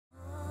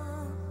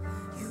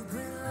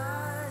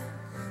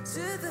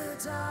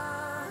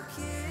dark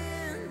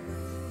in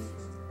me.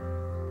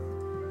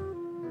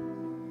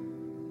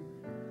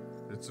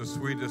 It's the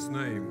sweetest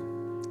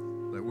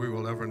name that we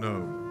will ever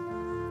know.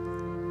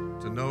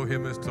 To know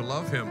him is to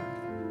love him.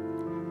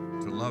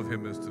 To love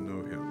him is to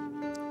know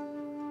him.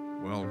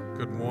 Well,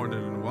 good morning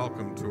and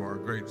welcome to our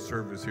great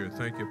service here.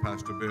 Thank you,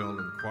 Pastor Bill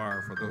and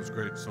choir, for those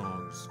great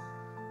songs.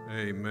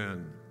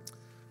 Amen.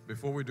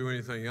 Before we do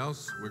anything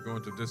else, we're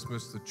going to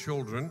dismiss the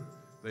children.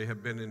 They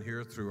have been in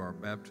here through our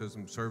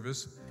baptism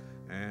service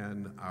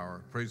and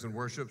our praise and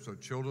worship. So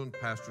children,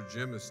 Pastor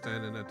Jim is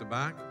standing at the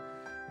back.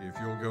 If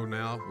you'll go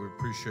now, we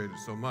appreciate it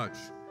so much.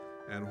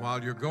 And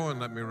while you're going,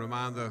 let me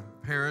remind the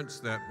parents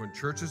that when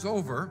church is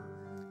over,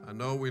 I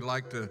know we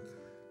like to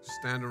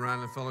stand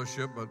around in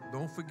fellowship, but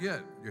don't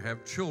forget, you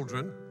have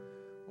children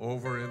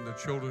over in the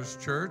children's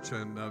church,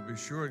 and be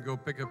sure and go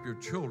pick up your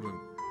children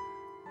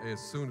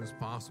as soon as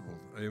possible.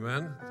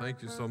 Amen.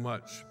 Thank you so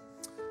much.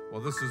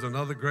 Well, this is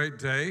another great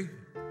day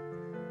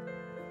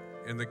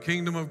in the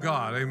kingdom of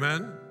God.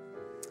 Amen.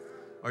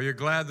 Are you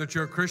glad that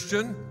you're a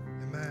Christian?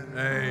 Amen.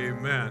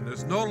 Amen.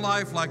 There's no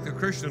life like the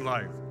Christian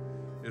life.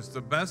 It's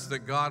the best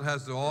that God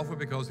has to offer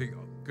because he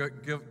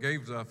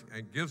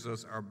gives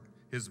us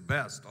his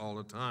best all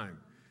the time.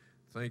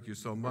 Thank you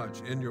so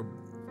much.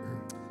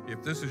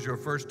 If this is your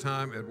first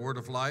time at Word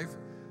of Life,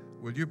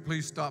 will you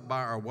please stop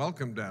by our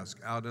welcome desk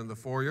out in the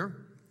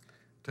foyer?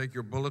 Take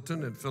your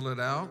bulletin and fill it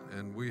out,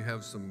 and we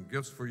have some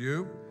gifts for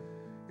you.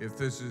 If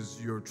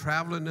you're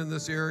traveling in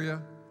this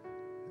area,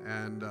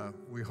 and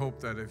we hope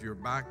that if you're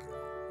back,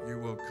 you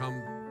will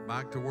come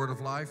back to Word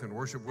of Life and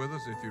worship with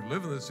us. If you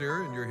live in this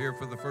area and you're here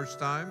for the first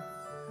time,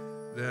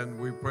 then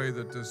we pray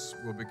that this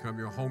will become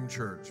your home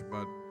church.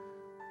 But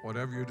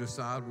whatever you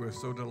decide, we're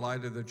so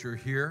delighted that you're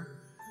here,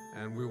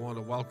 and we want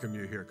to welcome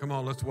you here. Come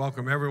on, let's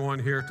welcome everyone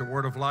here to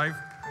Word of Life.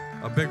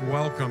 A big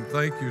welcome.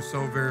 Thank you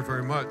so very,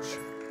 very much.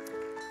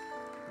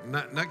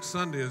 Next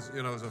Sunday is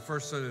the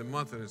first Sunday of the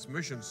month, and it's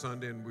Mission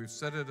Sunday, and we've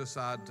set it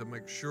aside to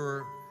make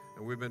sure,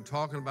 and we've been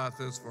talking about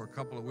this for a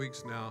couple of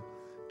weeks now,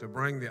 to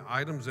bring the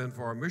items in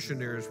for our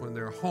missionaries when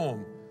they're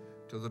home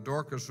to the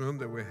Dorcas room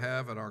that we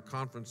have at our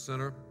conference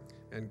center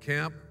and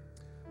camp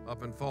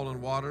up in Fallen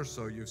Waters.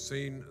 So you've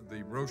seen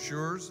the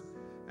brochures,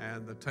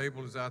 and the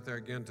table is out there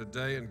again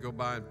today, and go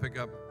by and pick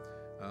up,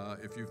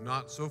 if you've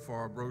not so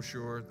far, a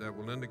brochure that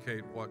will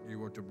indicate what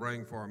you are to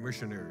bring for our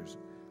missionaries.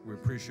 We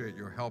appreciate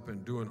your help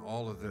in doing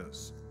all of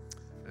this,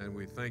 and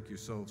we thank you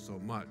so, so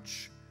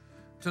much.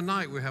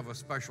 Tonight we have a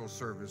special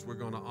service. We're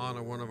going to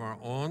honor one of our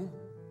own.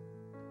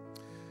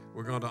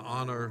 We're going to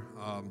honor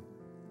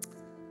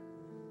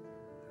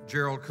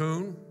Gerald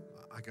Kuhn.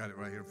 I got it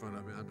right here in front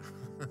of me.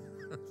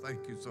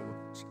 Thank you so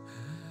much.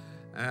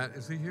 And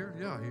is he here?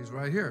 Yeah, he's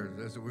right here.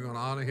 We're going to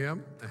honor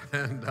him.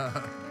 And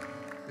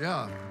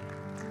yeah,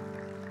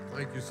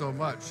 thank you so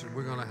much.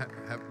 We're going to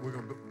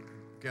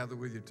gather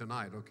with you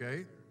tonight,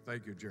 okay?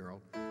 Thank you,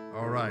 Gerald.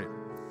 All right.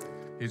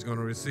 He's going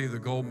to receive the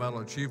Gold Medal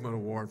Achievement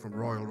Award from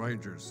Royal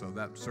Rangers. So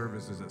that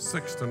service is at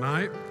 6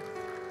 tonight.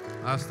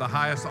 That's the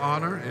highest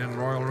honor in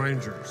Royal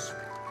Rangers.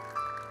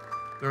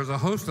 There's a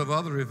host of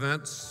other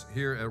events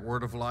here at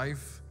Word of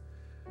Life,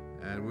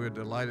 and we're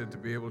delighted to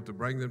be able to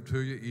bring them to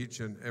you.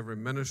 Each and every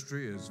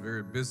ministry is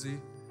very busy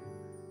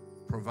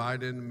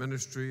providing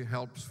ministry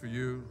helps for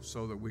you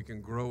so that we can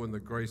grow in the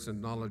grace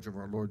and knowledge of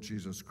our Lord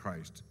Jesus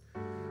Christ.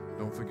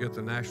 Don't forget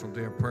the National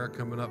Day of Prayer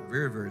coming up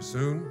very, very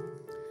soon,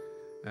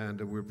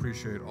 and we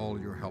appreciate all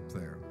your help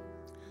there.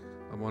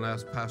 I want to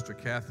ask Pastor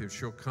Kathy if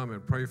she'll come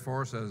and pray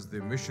for us as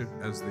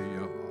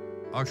the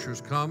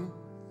ushers come.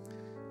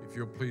 If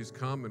you'll please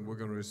come, and we're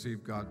going to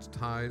receive God's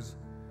tithes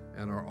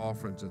and our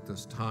offerings at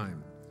this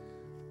time.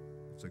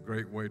 It's a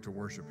great way to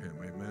worship Him.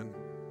 Amen.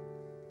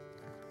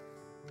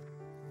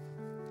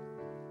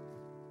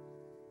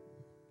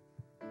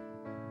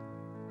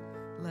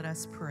 Let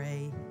us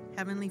pray.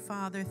 Heavenly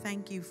Father,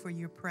 thank you for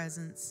your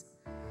presence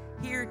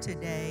here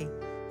today.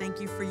 Thank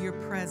you for your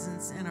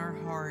presence in our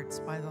hearts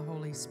by the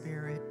Holy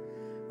Spirit.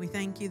 We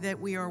thank you that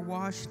we are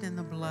washed in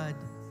the blood.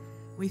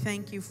 We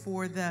thank you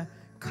for the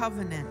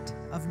covenant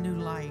of new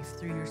life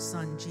through your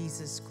Son,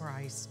 Jesus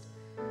Christ.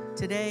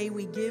 Today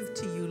we give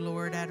to you,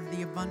 Lord, out of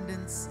the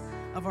abundance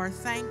of our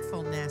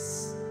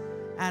thankfulness,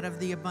 out of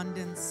the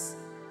abundance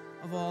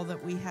of all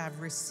that we have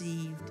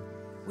received.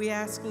 We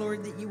ask,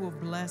 Lord, that you will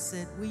bless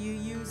it. Will you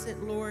use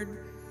it,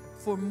 Lord,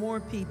 for more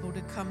people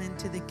to come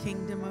into the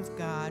kingdom of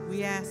God?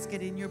 We ask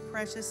it in your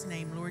precious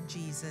name, Lord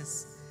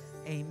Jesus.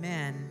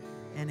 Amen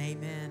and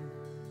amen.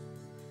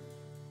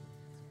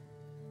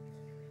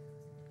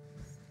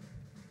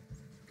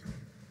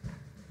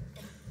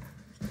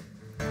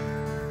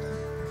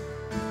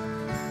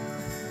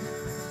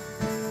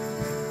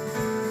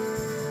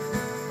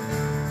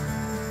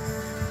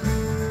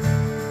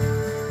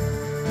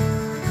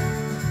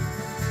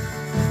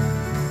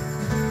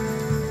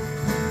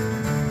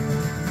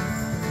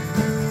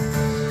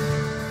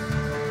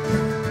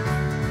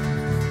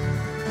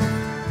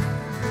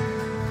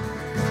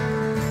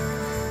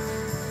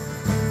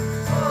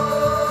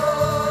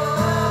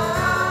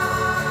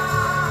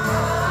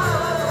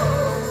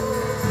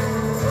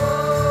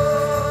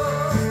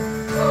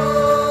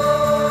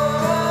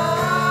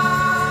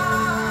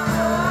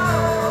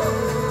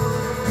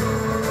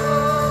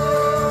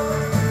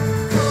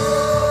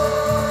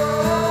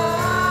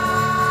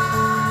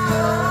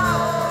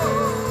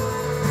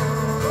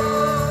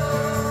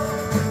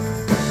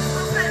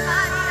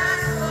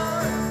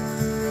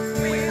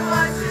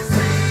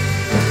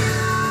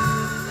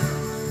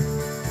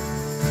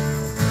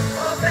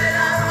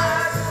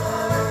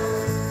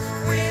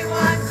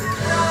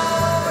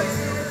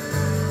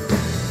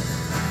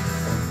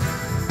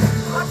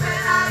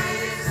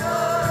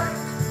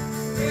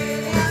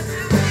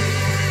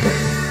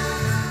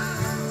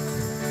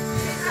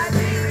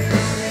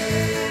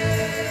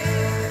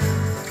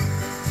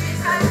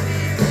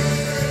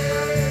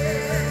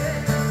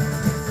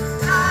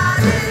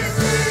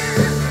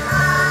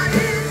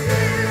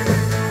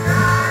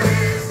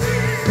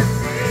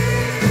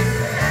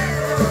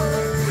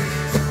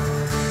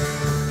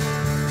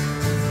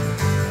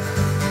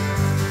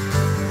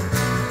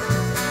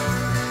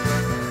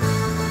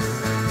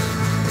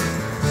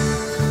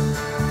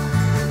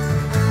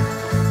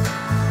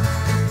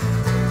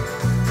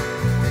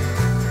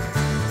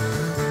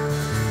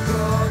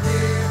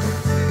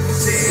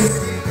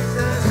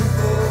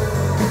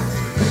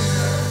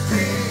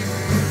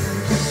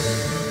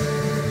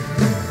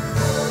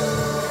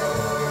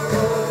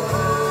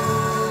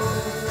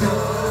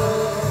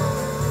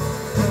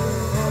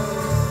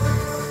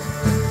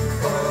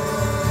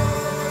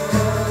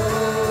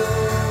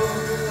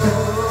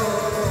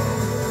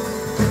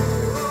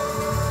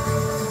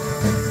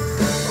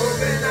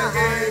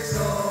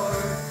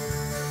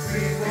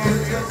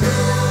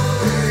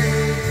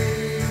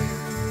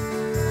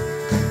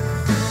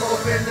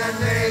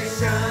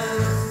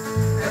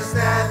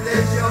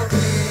 establish your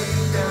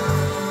kingdom.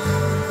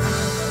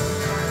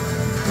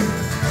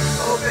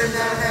 Open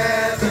the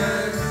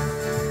heavens,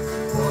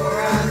 pour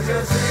out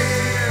your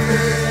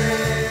spirit.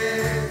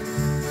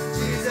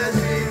 Jesus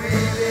be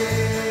revealed.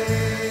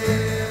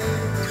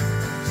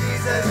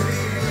 Jesus be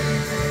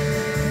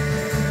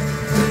revealed.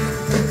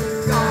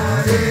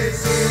 God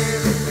is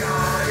here.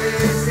 God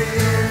is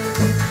here.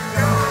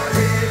 God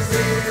is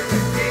here.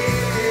 He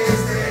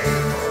is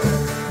able.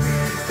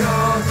 He's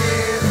called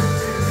here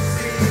to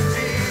see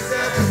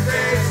Jesus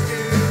face to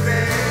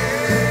face.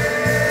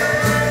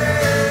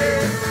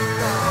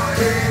 God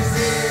is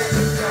here.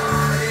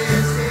 God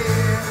is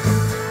here.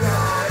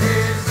 God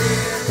is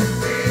here.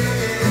 He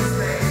is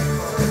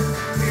faithful.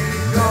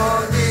 He's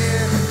called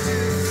here to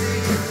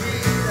see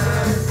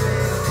Jesus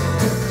face.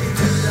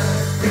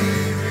 Jesus be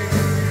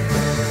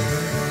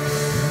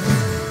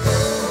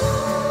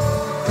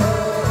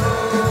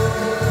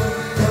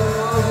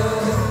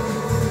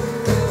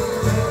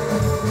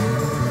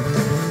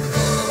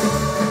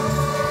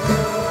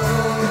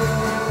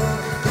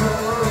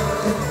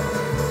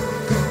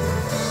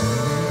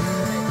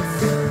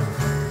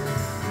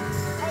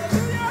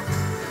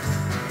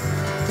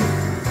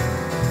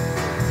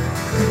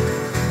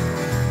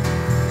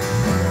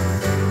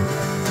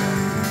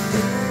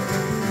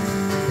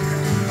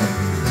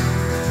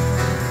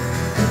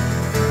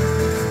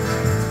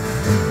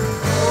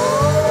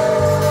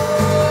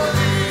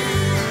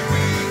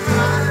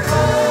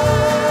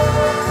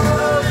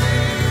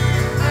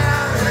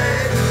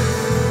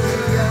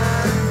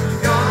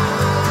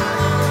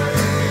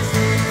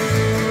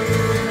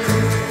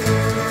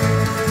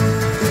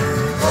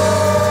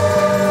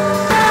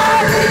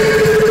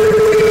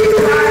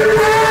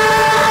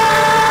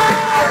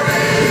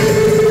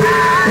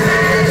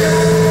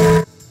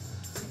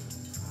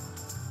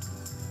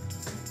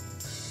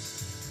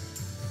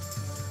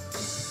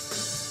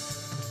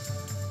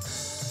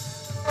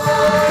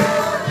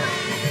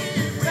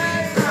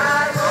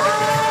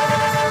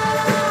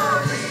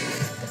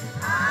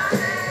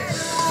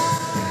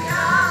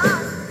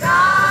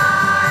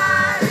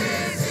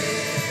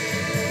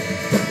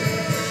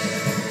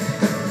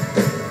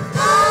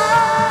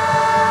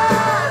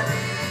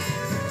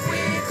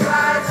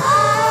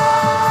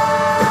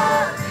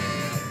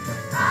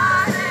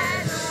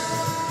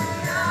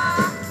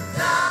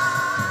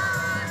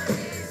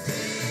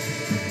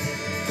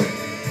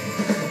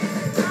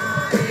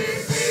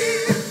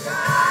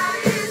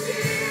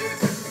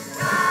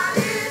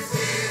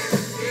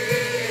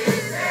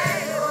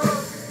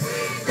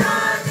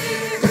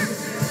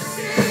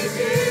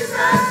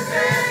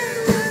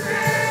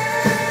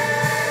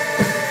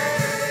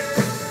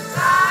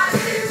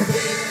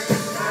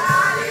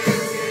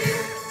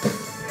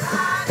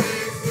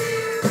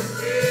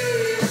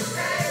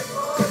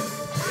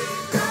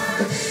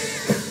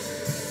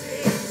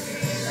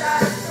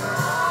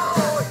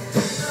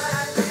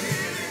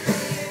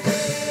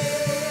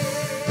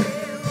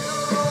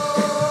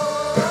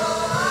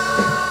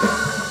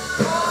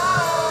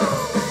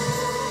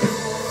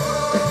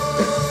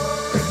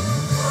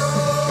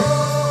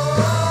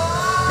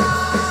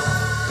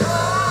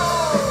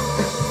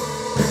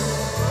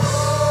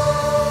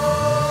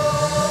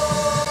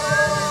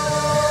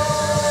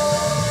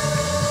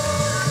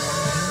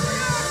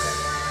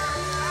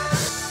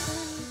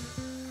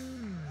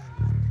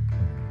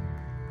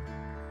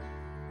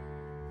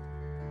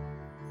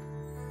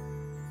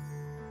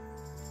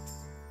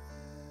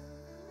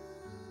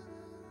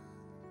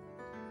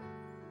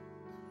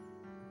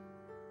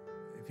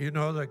If you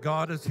know that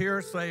God is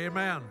here, say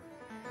amen.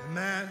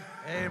 Amen.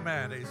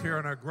 Amen. He's here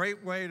in a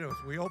great way as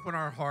we open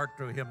our heart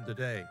to him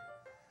today.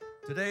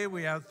 Today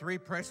we have three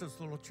precious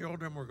little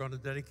children we're going to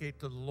dedicate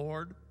to the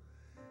Lord.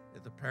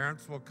 If the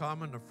parents will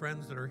come and the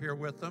friends that are here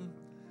with them,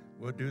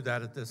 we'll do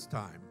that at this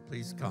time.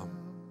 Please come.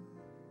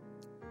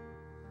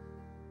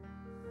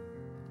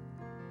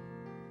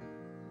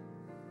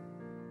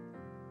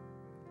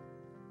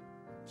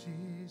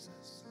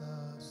 Jesus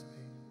loves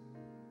me,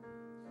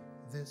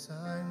 this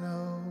I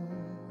know,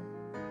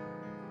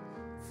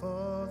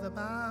 for the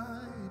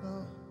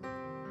Bible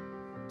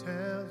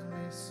tells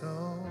me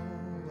so.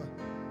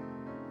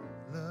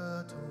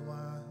 Little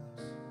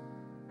ones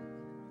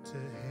to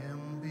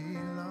him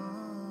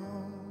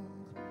belong,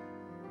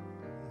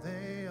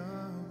 they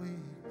are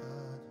weak,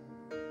 but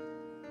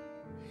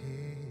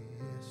he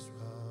is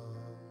strong.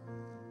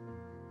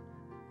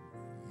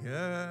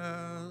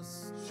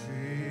 Yes,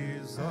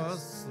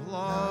 Jesus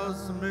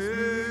loves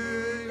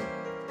me.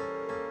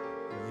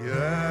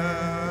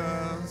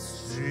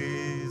 Yes,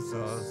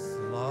 Jesus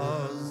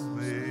loves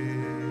me.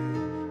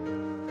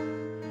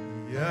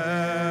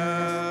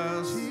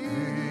 Yes,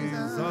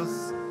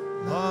 Jesus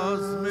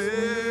loves me.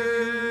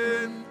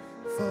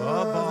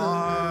 The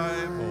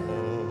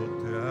Bible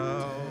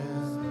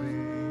tells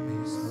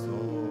me so.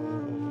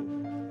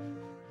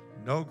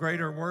 No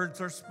greater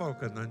words are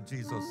spoken than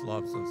Jesus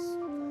loves us.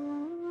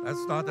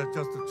 That's not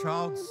just a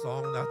child's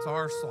song, that's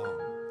our song.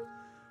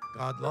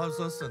 God loves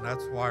us, and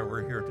that's why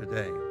we're here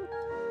today.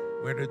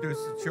 We introduce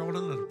the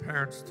children and the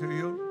parents to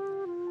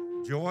you.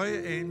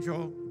 Joy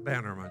Angel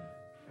Bannerman.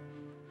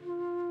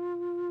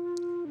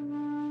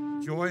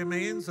 Joy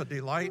means a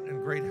delight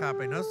and great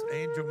happiness.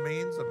 Angel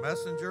means a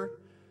messenger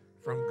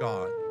from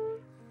God.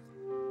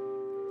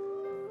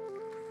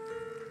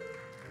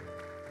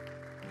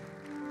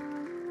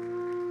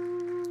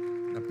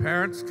 The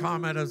parents'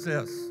 comment is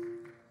this: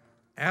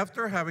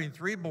 after having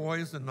 3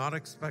 boys and not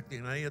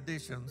expecting any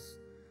additions,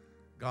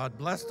 God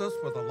blessed us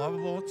with a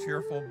lovable,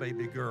 cheerful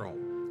baby girl.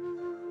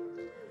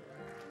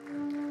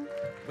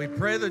 We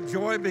pray that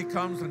Joy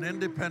becomes an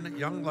independent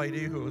young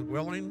lady who is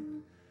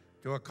willing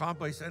to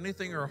accomplish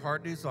anything her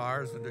heart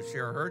desires and to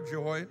share her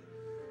joy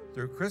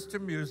through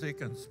Christian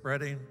music and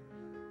spreading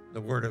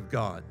the Word of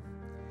God.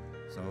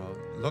 So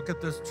look at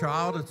this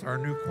child. It's our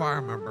new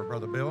choir member,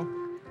 Brother Bill.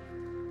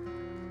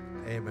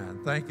 Amen.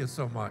 Thank you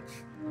so much.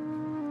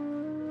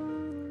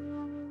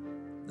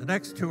 The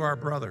next 2 are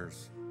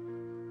brothers.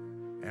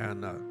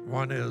 And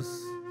one is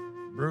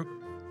Brooke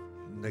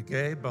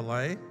Nagay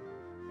Ballet.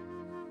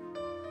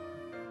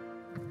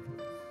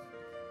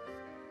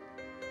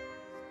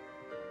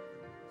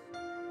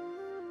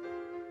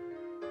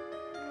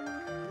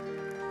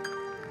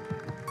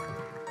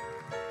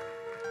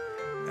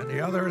 And the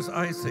other is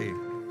Icy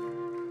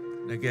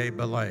Nagay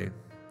Ballet.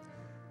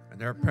 And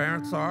their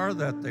parents are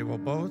that they will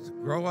both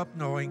grow up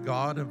knowing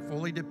God and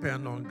fully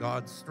depend on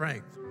God's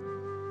strength,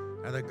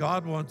 and that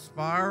God will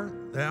inspire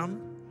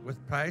them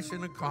with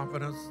passion and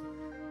confidence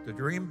to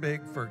dream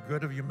big for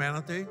good of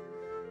humanity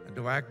and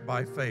to act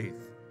by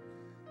faith.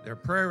 Their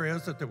prayer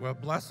is that there will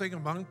be blessing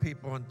among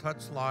people and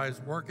touch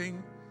lives,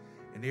 working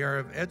in the area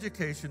of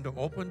education to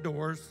open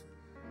doors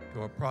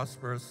to a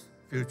prosperous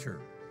future.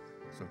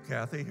 So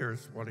Kathy,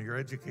 here's one of your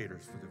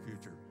educators for the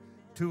future.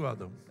 2 of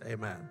them.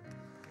 Amen.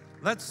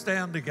 Let's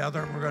stand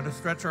together, and we're going to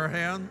stretch our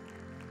hand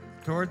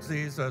towards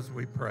these as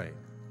we pray.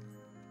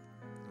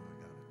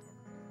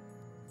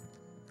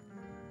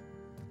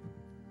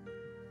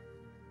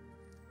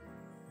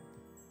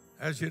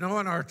 As you know,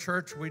 in our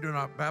church, we do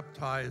not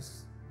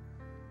baptize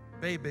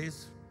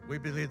babies. We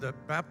believe that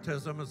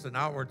baptism is an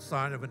outward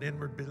sign of an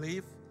inward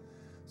belief,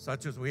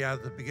 such as we had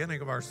at the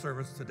beginning of our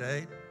service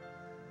today.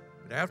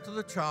 But after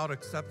the child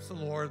accepts the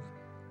Lord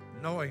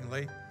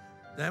knowingly,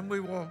 then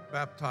we will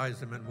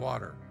baptize him in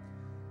water.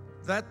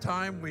 At that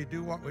time, we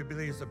do what we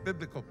believe is a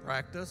biblical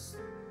practice,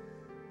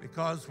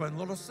 because when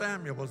little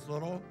Samuel was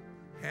little,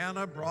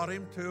 Hannah brought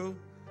him to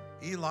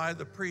Eli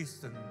the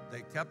priest, and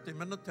they kept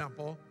him in the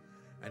temple,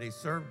 and he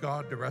served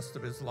God the rest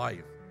of his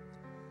life.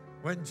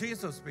 When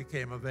Jesus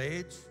became of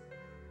age,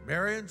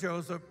 Mary and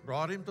Joseph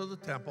brought him to the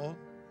temple.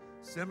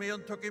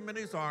 Simeon took him in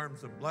his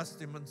arms and blessed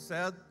him and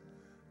said,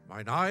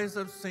 "Mine eyes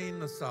have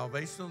seen the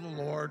salvation of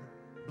the Lord.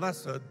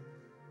 Blessed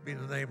be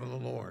the name of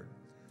the Lord."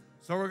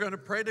 So we're going to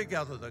pray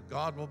together that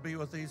God will be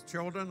with these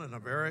children in a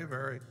very,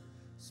 very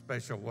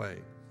special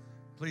way.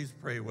 Please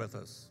pray with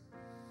us.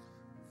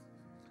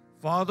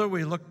 Father,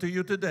 we look to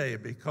you today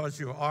because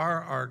you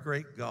are our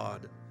great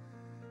God.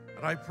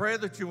 And I pray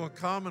that you will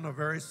come in a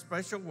very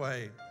special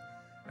way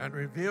and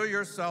reveal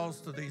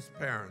yourselves to these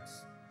parents.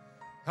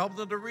 Help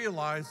them to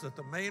realize that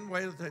the main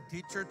way that they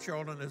teach their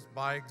children is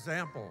by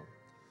example.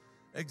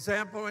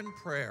 Example in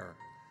prayer.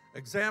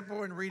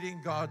 Example in reading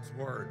God's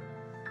word.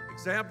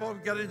 Example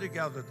of getting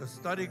together to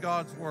study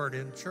God's word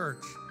in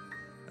church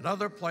and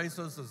other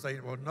places, as they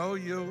will know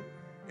you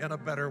in a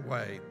better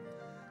way.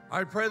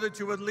 I pray that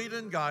you would lead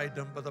and guide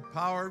them by the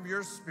power of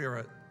your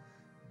Spirit.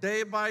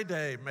 Day by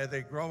day, may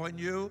they grow in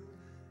you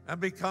and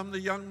become the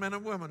young men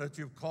and women that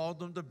you've called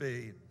them to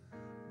be.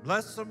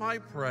 Bless them, I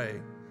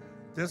pray.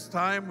 This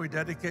time we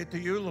dedicate to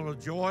you little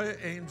Joy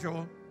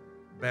Angel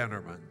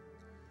Bannerman.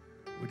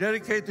 We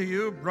dedicate to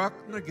you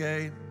Brooke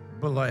Nagay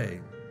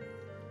Ballet.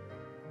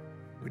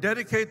 We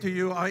dedicate to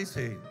you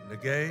Icy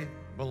Nagay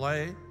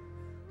Ballet.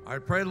 I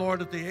pray,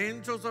 Lord, that the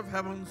angels of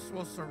heavens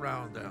will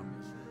surround them,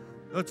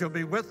 that you'll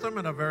be with them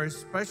in a very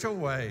special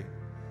way.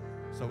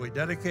 So we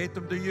dedicate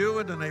them to you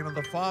in the name of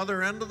the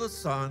Father, and of the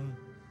Son,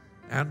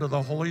 and of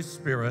the Holy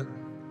Spirit.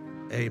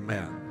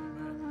 Amen.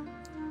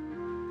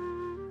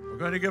 We're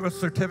going to give a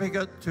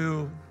certificate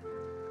to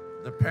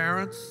the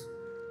parents.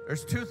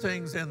 There's 2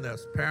 things in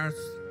this. Parents,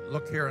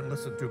 look here and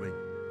listen to me.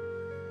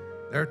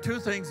 There are 2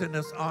 things in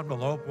this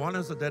envelope. One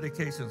is a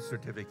dedication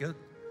certificate.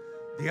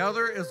 The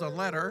other is a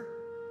letter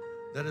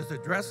that is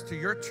addressed to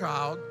your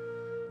child.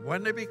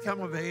 When they become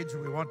of age,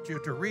 we want you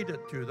to read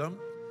it to them.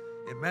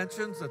 It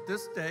mentions that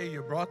this day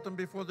you brought them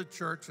before the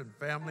church and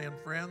family and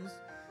friends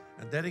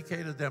and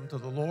dedicated them to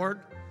the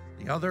Lord.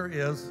 The other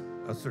is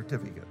a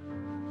certificate.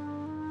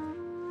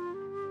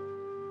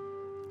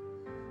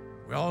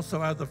 We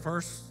also have the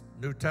first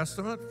New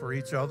Testament for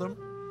each of them.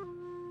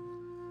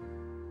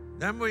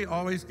 Then we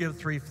always give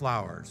 3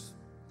 flowers.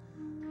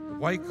 The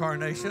white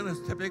carnation is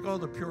typical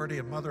of the purity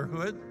of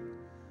motherhood,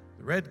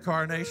 the red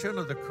carnation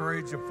of the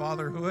courage of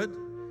fatherhood,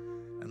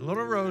 and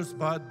little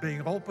rosebud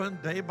being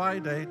opened day by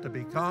day to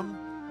become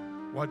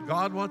what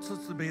God wants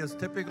us to be, as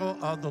typical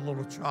of the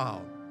little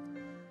child.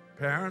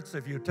 Parents,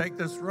 if you take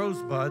this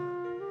rosebud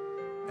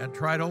and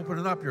try to open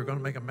it up, you're going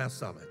to make a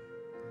mess of it.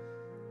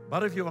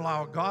 But if you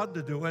allow God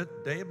to do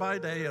it day by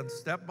day and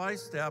step by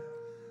step,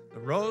 the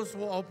rose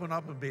will open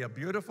up and be a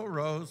beautiful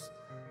rose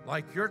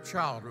like your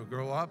child will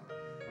grow up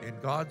in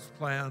God's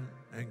plan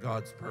and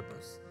God's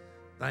purpose.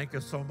 Thank you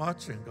so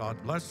much, and God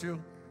bless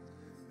you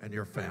and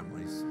your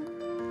families.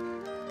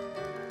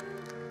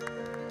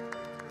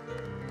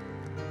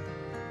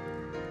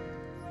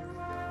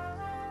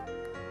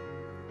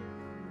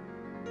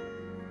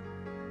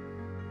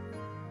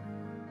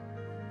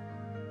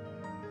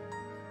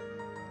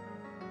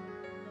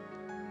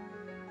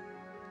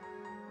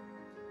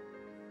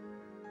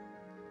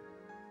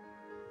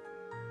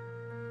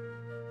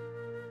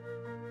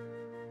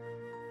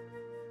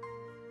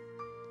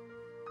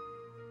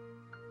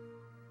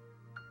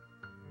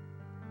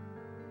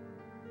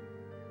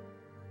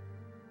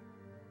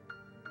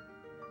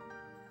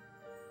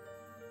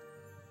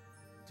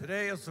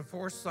 Today is the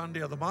fourth Sunday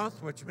of the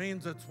month, which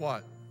means it's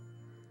what?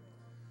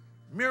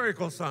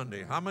 Miracle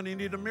Sunday. How many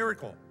need a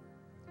miracle?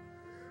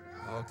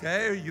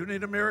 Okay, you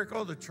need a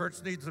miracle. The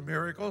church needs a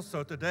miracle.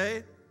 So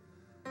today,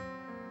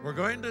 we're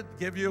going to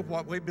give you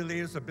what we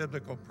believe is a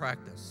biblical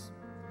practice.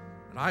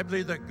 And I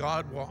believe that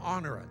God will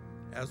honor it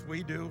as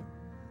we do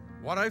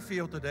what I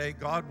feel today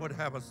God would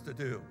have us to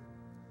do.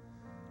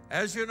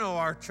 As you know,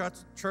 our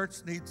church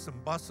needs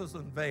some buses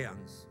and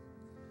vans.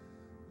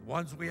 The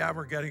ones we have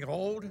are getting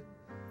old,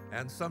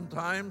 and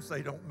sometimes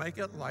they don't make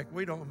it like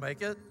we don't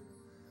make it.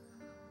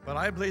 But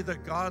I believe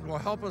that God will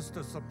help us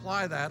to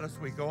supply that as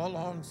we go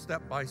along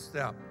step by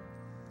step.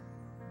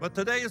 But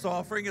today's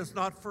offering is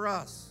not for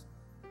us.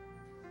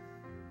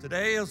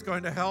 Today is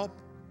going to help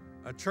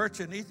a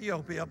church in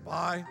Ethiopia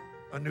buy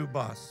a new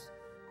bus.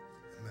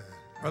 Amen.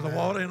 Brother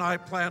Wally and I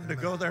plan to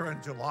go there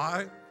in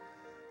July.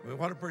 We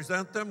want to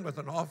present them with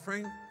an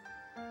offering.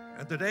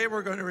 And today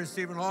we're going to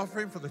receive an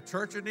offering for the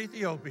church in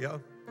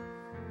Ethiopia,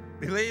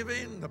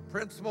 believing the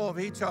principle of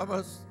each of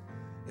us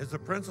is the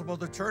principle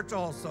of the church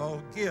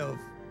also: give,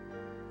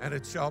 and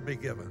it shall be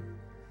given.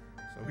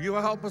 So you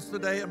will help us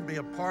today and be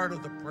a part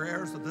of the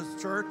prayers of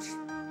this church.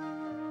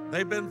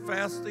 They've been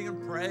fasting and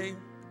praying.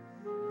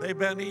 They've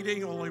been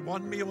eating only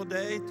one meal a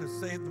day to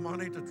save the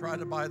money to try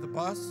to buy the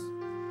bus.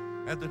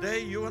 And today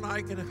you and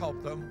I can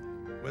help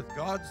them with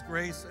God's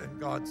grace and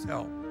God's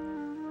help.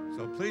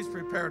 So please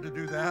prepare to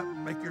do that.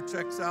 Make your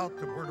checks out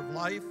to Word of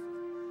Life,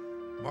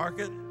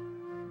 Market,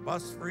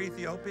 Bus for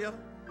Ethiopia,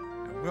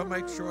 and we'll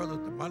make sure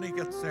that the money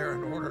gets there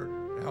in order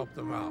to help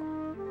them out.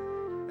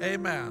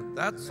 Amen.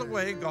 That's the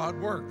way God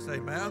works.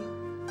 Amen.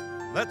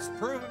 Let's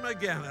prove Him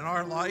again in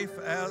our life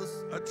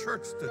as a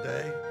church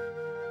today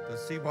to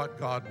see what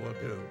God will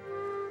do.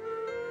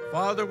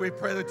 Father, we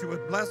pray that you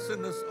would bless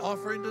in this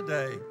offering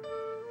today.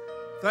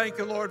 Thank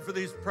you, Lord, for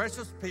these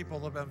precious people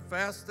who have been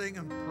fasting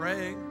and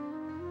praying,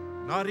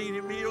 not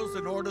eating meals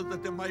in order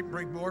that they might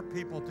bring more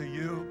people to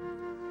you.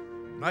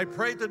 And I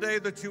pray today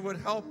that you would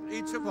help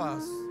each of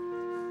us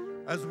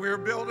as we're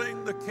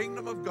building the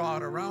kingdom of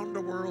God around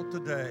the world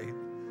today,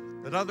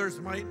 that others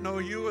might know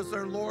you as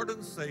their Lord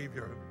and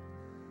Savior.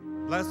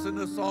 Bless in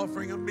this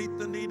offering and meet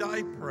the need,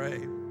 I pray,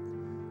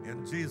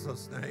 in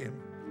Jesus' name.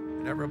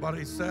 And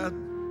everybody said,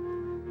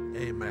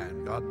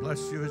 amen. God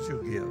bless you as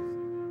you give.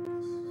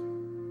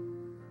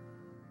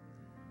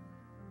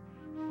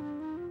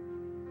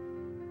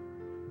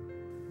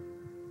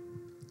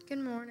 Good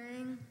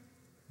morning.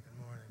 Good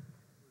morning.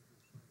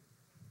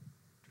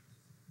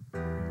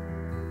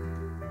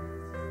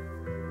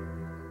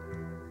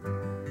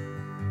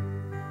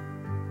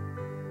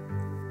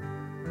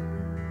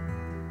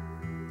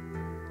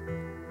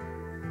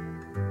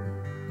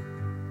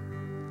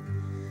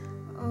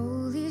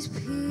 All these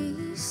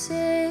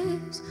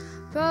pieces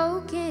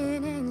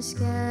broken and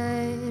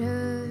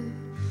scattered,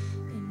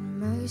 in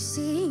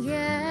mercy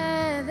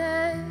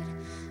gathered,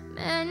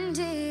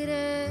 mended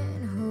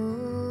and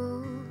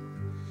whole,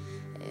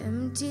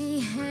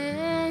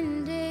 empty-handed,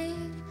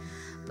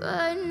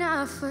 but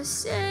not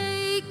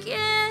forsaken.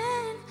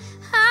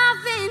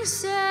 I've been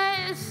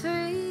set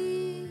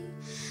free.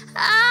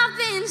 I've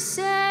been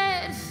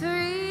set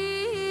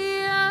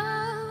free.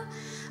 Oh,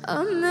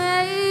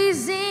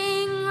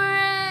 amazing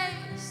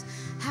grace,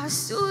 how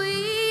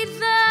sweet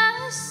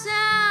the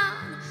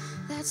sound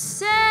that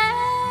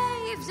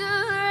saved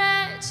a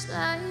wretch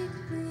like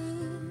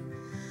me.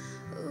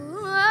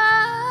 Oh,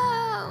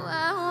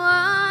 I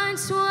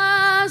once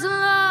was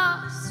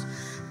lost,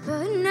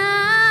 but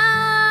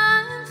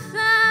now I'm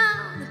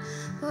found.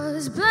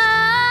 Was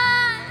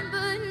blind,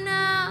 but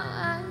now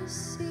I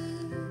see.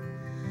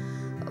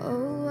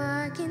 Oh,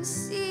 I can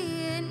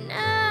see it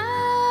now.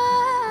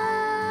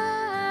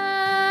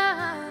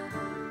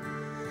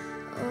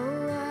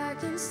 Oh, I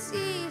can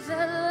see the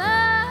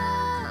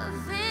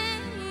love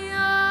in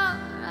your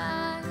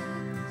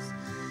eyes,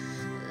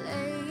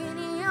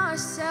 laying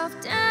yourself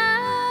down,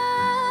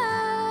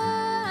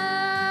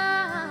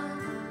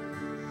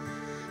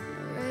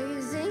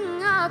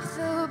 raising up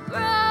the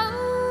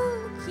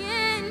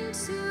broken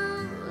to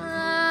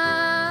life.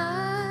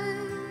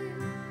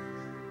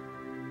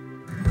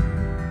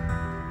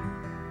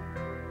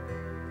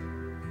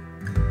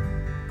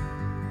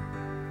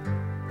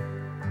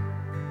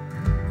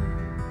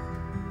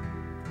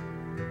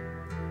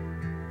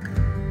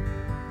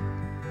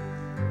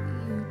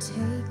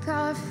 take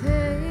our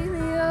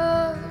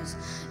failures,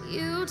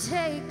 you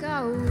take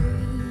our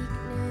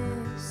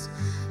weakness.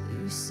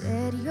 You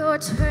set your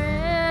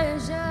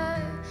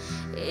treasure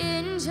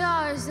in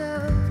jars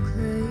of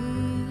clay.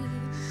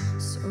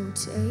 So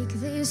take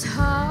this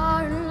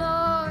heart,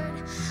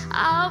 Lord,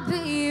 I'll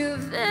be a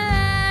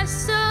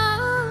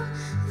vessel,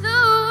 the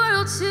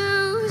world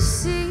to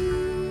see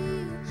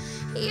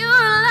your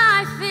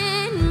life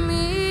in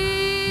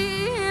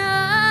me.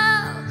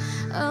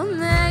 Oh,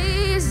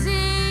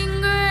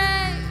 amazing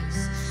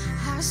grace,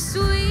 how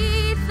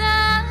sweet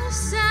the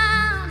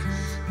sound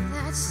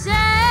that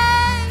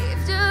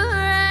saved a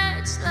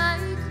wretch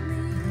like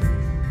me.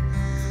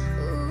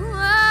 Ooh,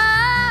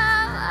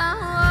 I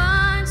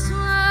once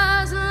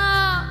was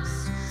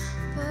lost,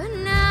 but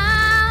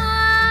now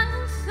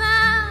I'm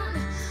found.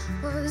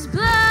 Was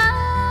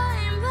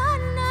blind, but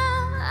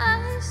now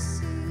I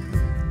see.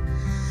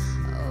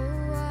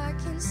 Oh, I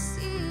can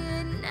see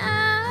it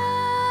now.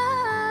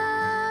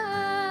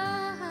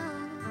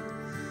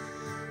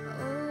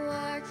 Oh,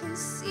 I can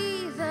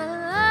see the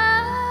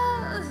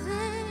love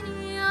in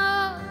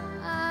your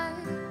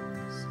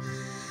eyes,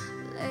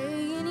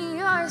 laying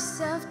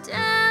yourself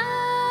down,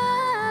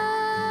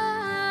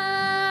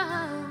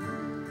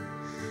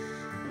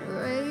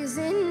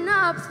 raising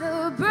up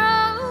the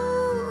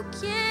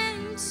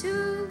broken to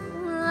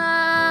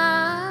life.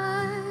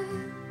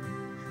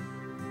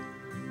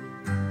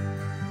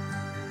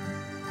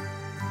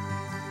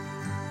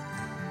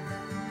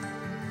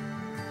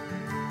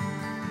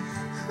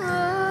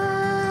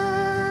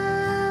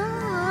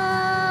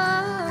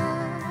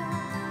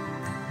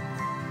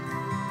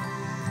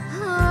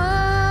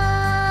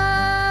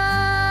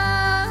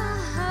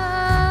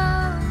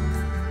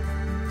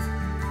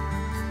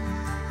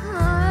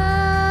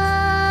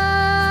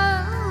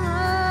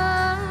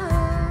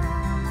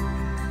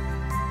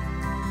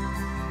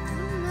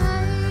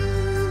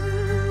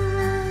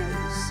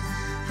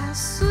 How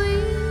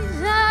sweet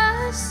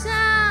the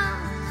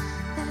sound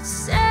that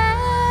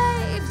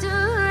saved a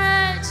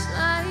wretch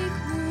like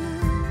me.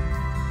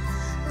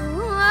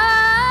 Oh,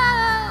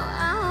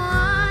 I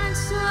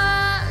once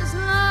was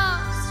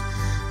lost,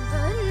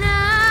 but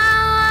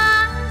now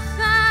I'm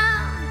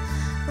found.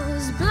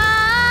 Was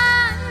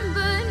blind,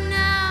 but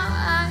now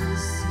I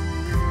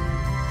see.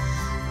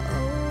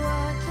 Oh,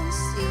 I can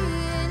see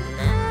it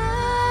now.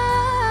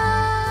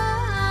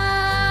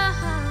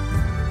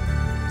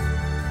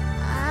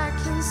 I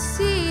can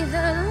see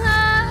the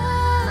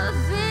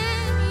love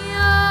in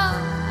your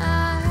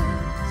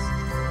eyes,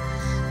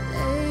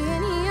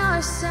 laying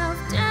yourself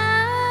down,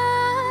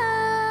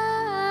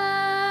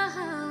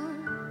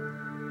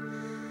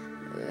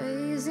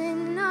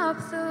 raising up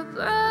the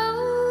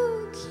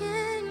broken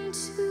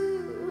to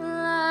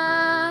life.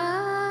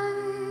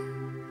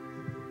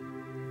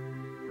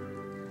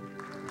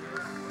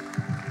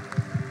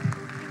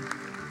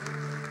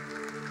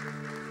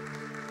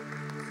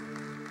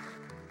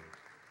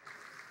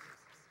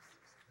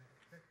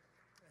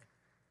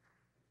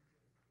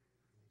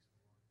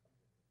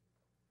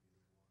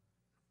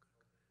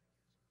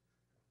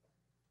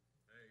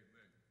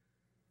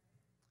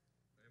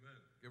 Amen.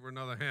 Give her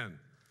another hand.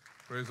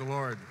 Praise the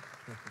Lord.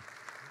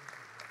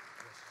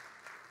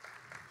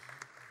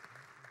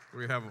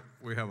 We have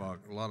a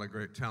lot of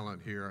great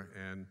talent here,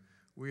 and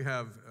we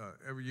have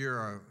every year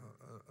a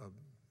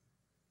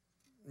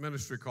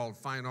ministry called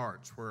Fine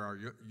Arts, where our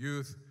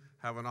youth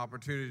have an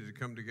opportunity to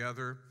come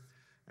together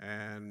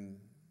and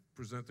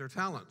present their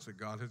talents that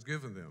God has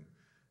given them.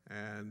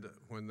 And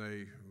when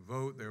they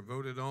vote, they're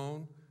voted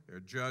on,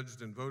 they're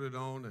judged and voted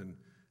on,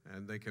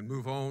 and they can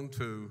move on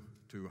to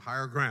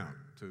higher ground,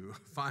 to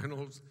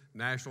finals,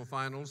 national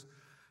finals.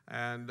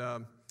 And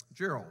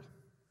Gerald,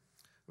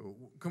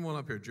 come on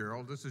up here,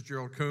 Gerald. This is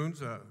Gerald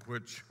Coons,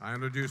 which I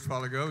introduced a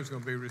while ago. He's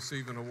going to be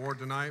receiving an award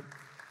tonight.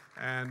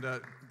 And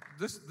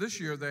this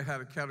year they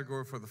had a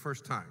category for the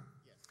first time.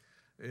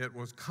 Yes. It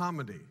was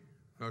comedy,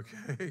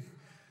 okay?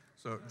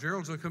 So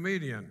Gerald's a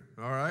comedian,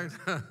 all right?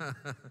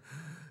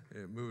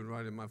 Yeah, moving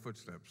right in my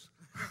footsteps.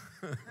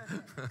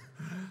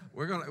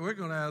 We're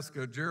gonna ask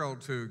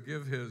Gerald to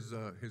give his.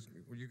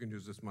 You can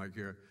use this mic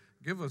here.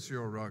 Give us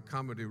your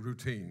comedy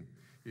routine,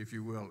 if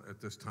you will, at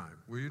this time.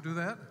 Will you do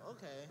that?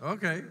 Okay.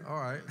 Okay. All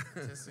right.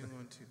 Testing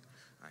 1, 2.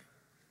 All right.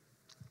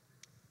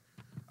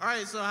 All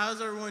right. So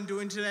how's everyone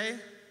doing today?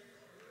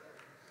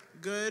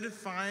 Good.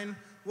 Fine.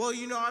 Well,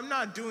 you know, I'm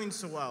not doing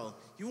so well.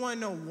 You want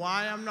to know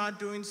why I'm not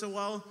doing so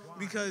well? Why?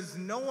 Because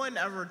no one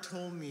ever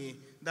told me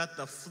that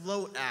the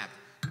Float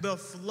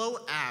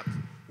app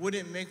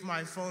wouldn't make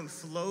my phone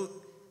float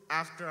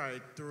after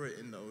I threw it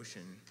in the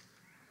ocean.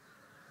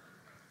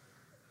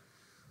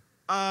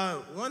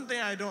 One thing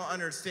I don't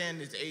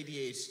understand is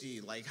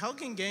ADHD. Like, how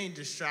can getting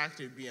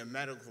distracted be a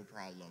medical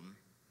problem?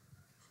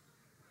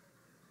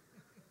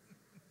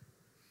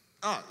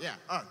 Oh, yeah.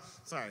 Oh,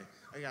 sorry.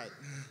 I got it.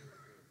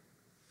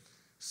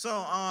 So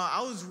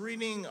I was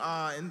reading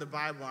in the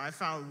Bible, and I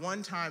found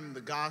one time in the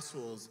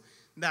Gospels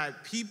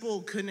that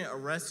people couldn't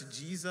arrest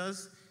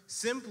Jesus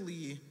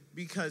simply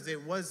because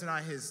it was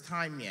not his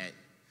time yet.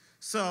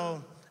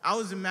 So I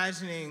was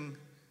imagining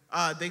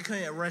they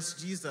couldn't arrest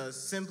Jesus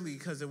simply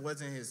because it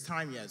wasn't his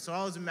time yet. So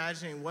I was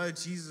imagining, what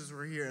if Jesus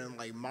were here in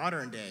like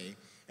modern day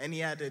and he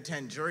had to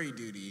attend jury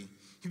duty?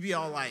 He'd be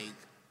all like,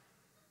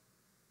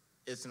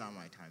 it's not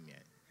my time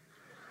yet.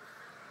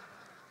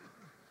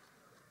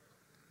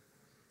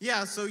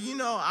 Yeah, so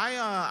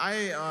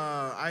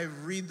I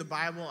read the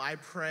Bible, I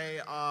pray.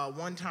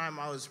 One time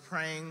I was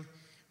praying,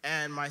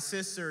 and my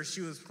sister, she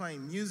was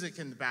playing music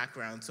in the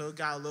background, so it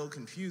got a little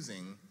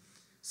confusing.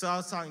 So I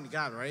was talking to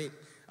God, right?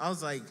 I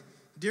was like,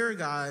 dear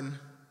God,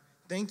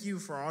 thank you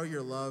for all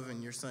your love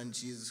and your son,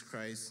 Jesus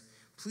Christ.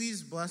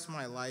 Please bless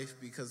my life,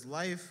 because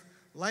life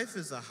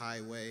is a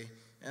highway,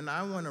 and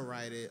I want to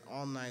ride it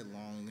all night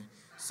long.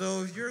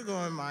 So if you're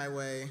going my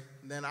way,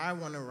 then I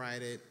want to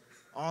ride it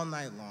all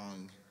night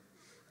long.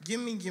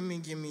 Gimme, gimme,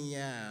 gimme,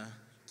 yeah.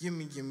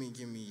 Gimme, gimme,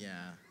 gimme,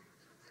 yeah.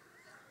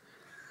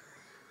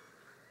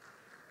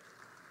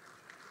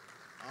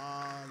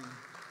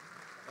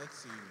 Let's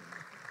see.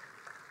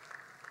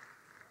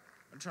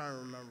 I'm trying to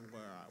remember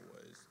where I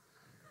was.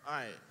 All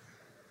right.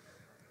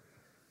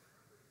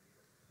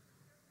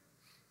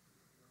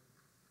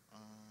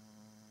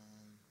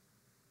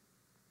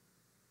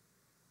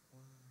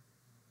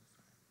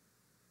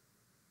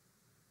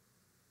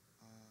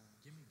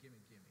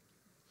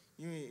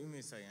 Give me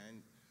a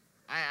second.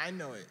 I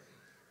know it.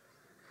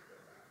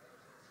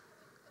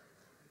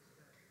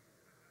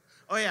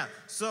 Oh yeah.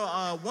 So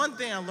one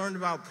thing I learned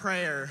about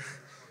prayer.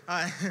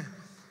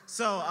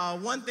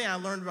 One thing I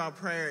learned about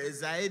prayer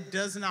is that it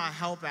does not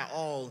help at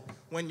all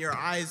when your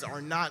eyes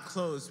are not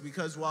closed,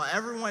 because while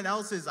everyone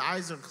else's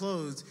eyes are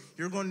closed,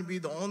 you're going to be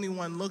the only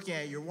one looking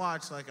at your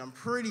watch. Like, I'm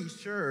pretty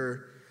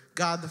sure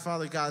God the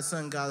Father, God the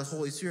Son, God the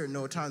Holy Spirit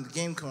know what time the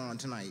game come on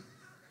tonight.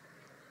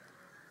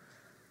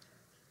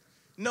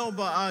 No,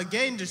 but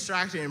getting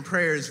distracted in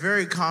prayer is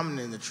very common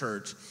in the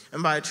church.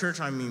 And by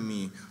church, I mean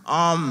me.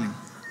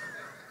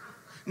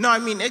 No, I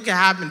mean, it can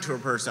happen to a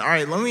person. All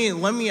right, let me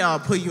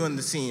put you in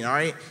the scene, all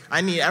right?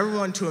 I need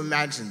everyone to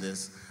imagine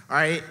this, all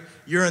right?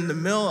 You're in the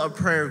middle of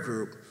prayer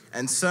group,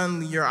 and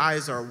suddenly your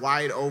eyes are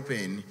wide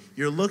open.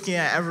 You're looking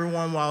at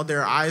everyone while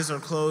their eyes are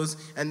closed,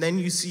 and then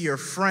you see your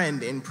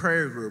friend in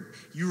prayer group.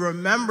 You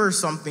remember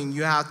something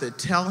you have to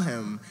tell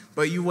him,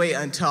 but you wait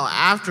until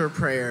after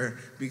prayer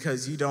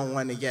because you don't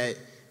want to get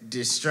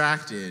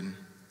distracted.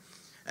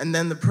 And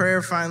then the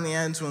prayer finally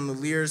ends when the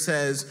leader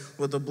says,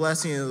 with the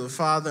blessing of the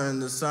Father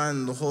and the Son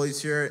and the Holy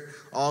Spirit,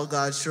 all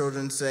God's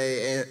children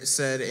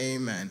said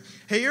amen.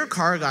 Hey, your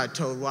car got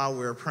towed while we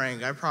were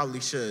praying. I probably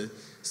should have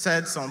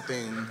said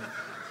something,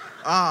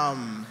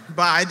 but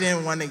I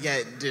didn't want to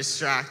get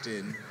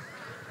distracted.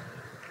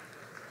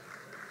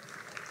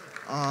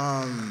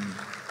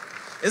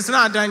 It's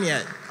not done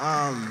yet.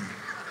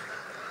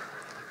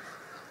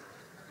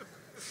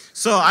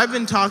 So I've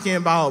been talking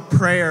about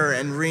prayer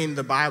and reading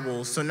the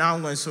Bible, so now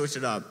I'm going to switch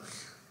it up.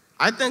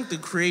 I think the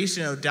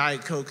creation of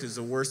Diet Coke is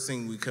the worst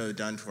thing we could have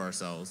done to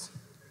ourselves.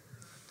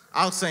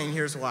 I'll say, and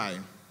here's why.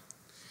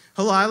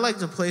 Hello, I'd like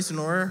to place an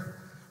order.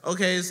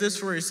 Okay, is this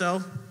for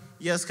yourself?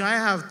 Yes, can I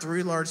have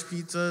 3 large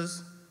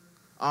pizzas?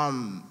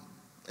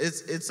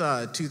 It's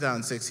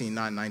 2016,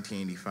 not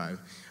 1985.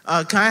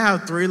 Can I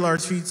have 3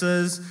 large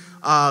pizzas,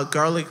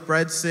 garlic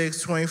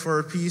breadsticks,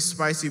 24-piece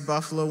spicy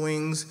buffalo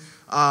wings,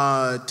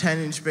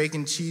 10-inch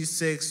bacon cheese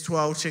sticks,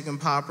 12 chicken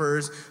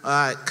poppers,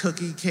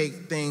 cookie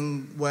cake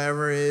thing,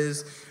 whatever it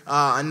is,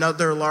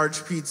 another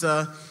large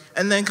pizza,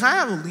 and then can I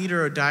have a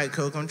liter of Diet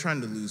Coke? I'm trying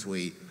to lose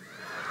weight.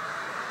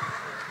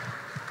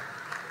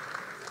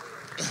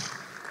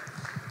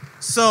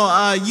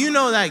 So you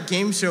know that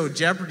game show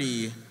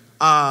Jeopardy?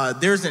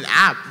 There's an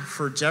app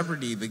for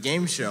Jeopardy, the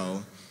game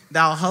show,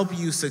 that'll help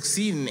you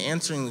succeed in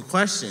answering the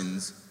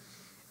questions.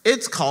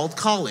 It's called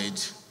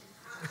college.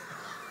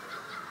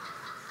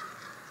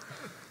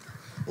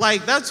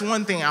 Like, that's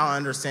one thing I don't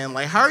understand.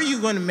 Like, how are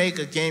you going to make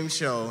a game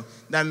show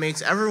that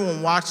makes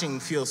everyone watching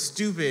feel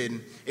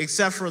stupid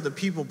except for the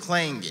people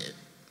playing it?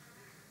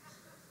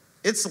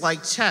 It's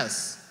like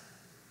chess.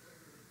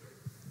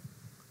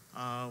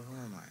 Where am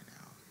I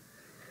now?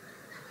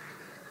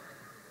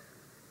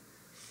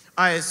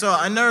 All right, so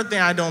another thing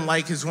I don't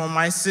like is when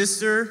my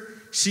sister,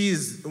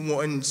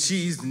 when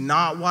she's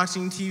not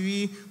watching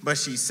TV, but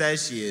she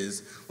says she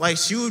is. Like,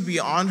 she would be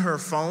on her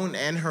phone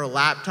and her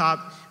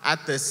laptop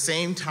at the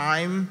same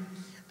time,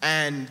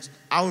 and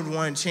I would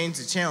want to change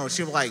the channel.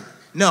 She'd be like,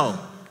 no,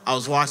 I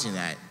was watching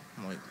that.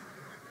 I'm like,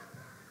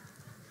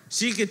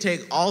 she could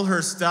take all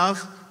her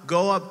stuff,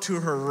 go up to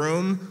her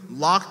room,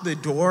 lock the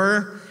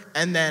door,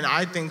 and then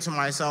I think to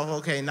myself,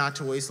 okay, not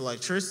to waste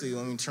electricity,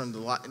 let me turn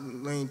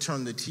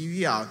the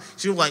TV out.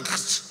 She'd be like,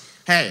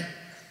 hey,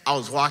 I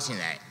was watching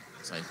that.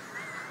 It's like,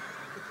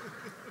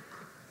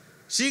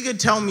 she could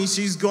tell me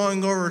she's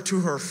going over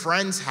to her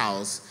friend's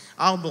house.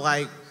 I'll be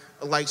like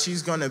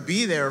she's gonna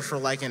be there for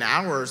like an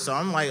hour or so.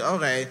 I'm like,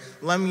 okay,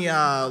 let me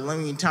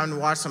time to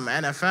watch some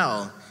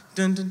NFL.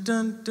 Dun, dun,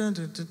 dun, dun,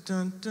 dun, dun,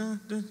 dun,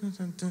 dun, dun,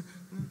 dun, dun.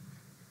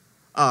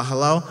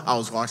 Hello? I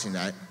was watching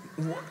that.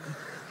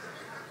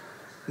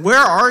 Where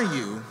are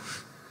you?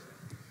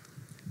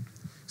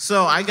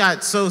 So I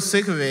got so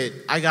sick of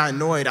it, I got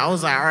annoyed. I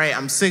was like, all right,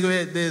 I'm sick of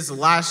it. This is the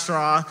last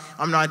straw.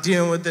 I'm not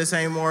dealing with this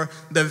anymore.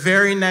 The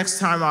very next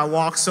time I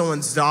walk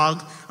someone's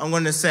dog, I'm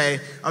going to say,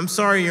 I'm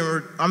sorry,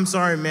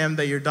 ma'am,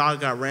 that your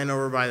dog got ran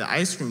over by the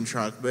ice cream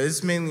truck, but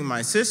it's mainly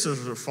my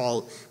sister's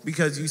fault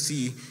because, you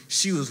see,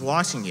 she was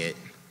watching it.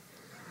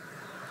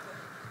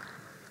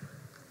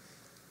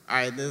 All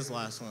right, this is the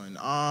last one.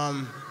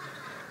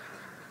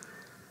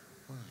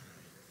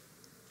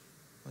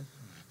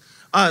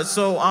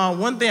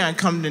 One thing I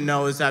come to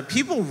know is that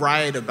people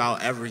riot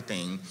about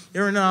everything.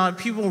 You ever know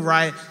people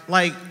riot?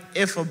 Like,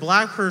 if a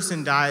black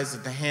person dies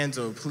at the hands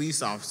of a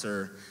police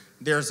officer,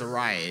 there's a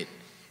riot.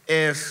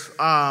 If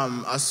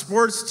a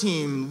sports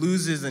team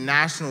loses a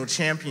national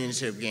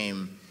championship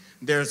game,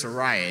 there's a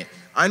riot.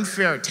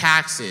 Unfair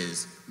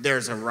taxes,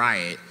 there's a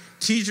riot.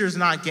 Teachers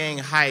not getting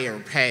higher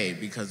pay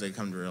because they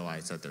come to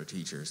realize that they're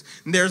teachers,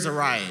 there's a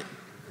riot.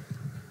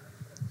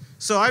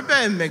 So I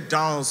bet if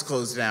McDonald's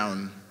closed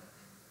down,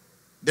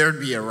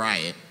 there'd be a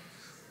riot.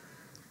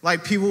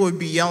 Like, people would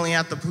be yelling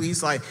at the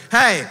police like,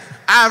 hey,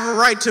 I have a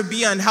right to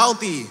be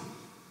unhealthy.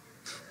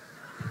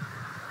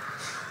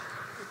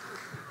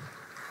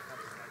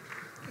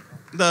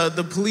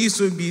 The police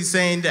would be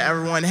saying to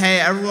everyone,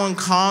 hey, everyone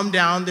calm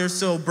down. There's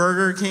still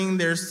Burger King,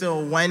 there's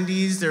still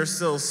Wendy's, there's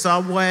still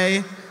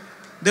Subway.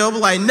 They'll be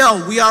like,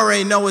 no, we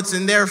already know what's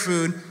in their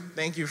food.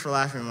 Thank you for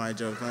laughing at my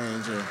joke.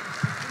 Thank you,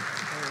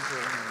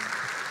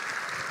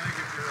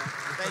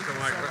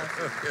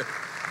 Gerald.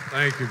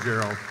 Thank you,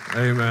 Gerald.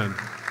 Amen.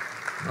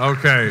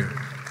 Okay.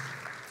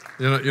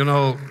 You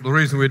know, the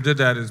reason we did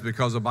that is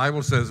because the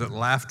Bible says that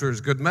laughter is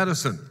good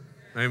medicine.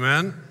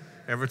 Amen.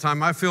 Every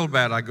time I feel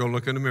bad, I go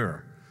look in the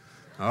mirror.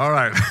 All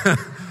right.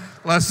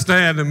 Let's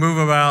stand and move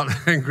about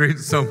and greet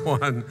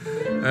someone.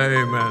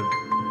 Amen.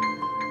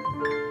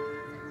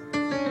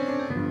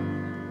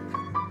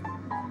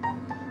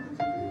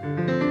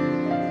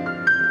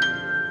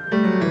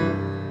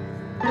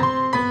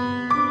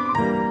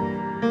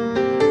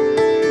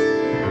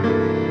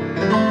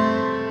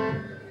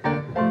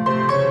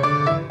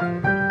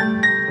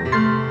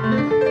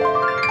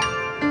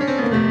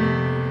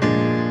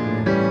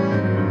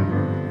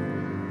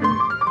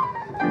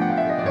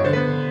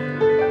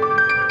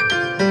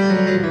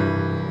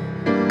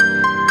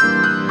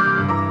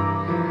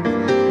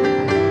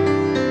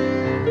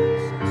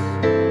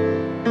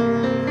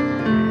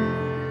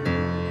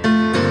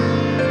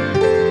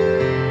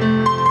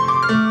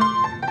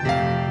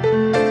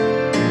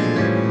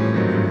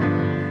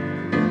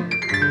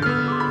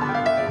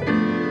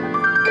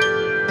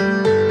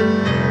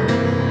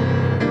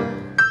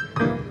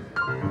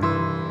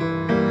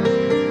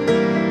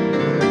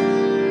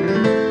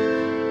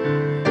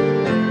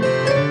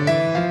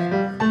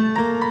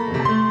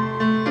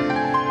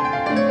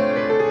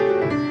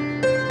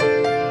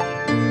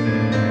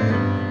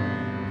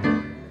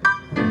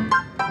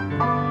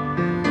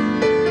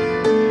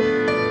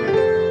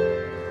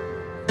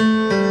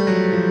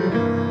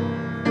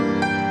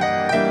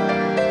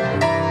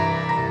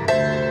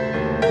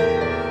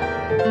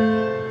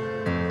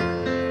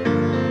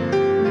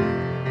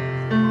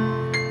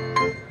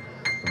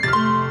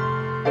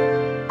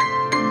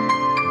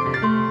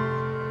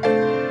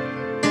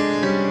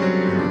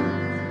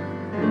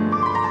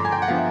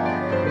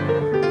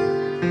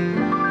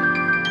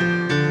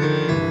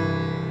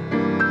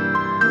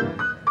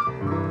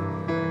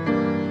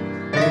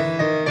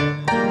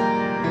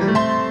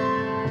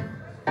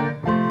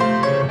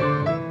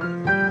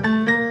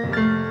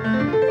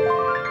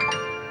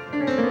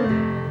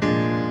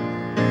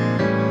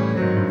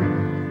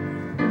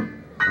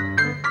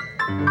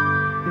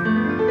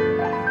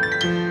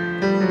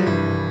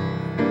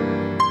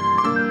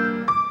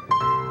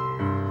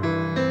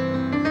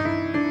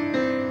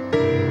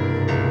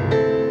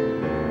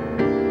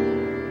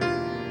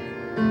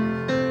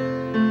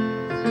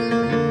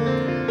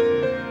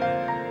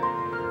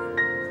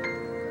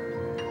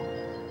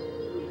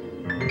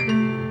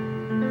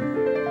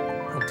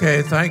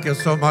 Okay, thank you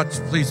so much.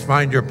 Please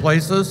find your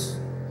places.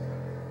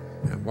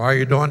 And while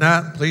you're doing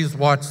that, please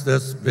watch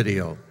this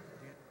video.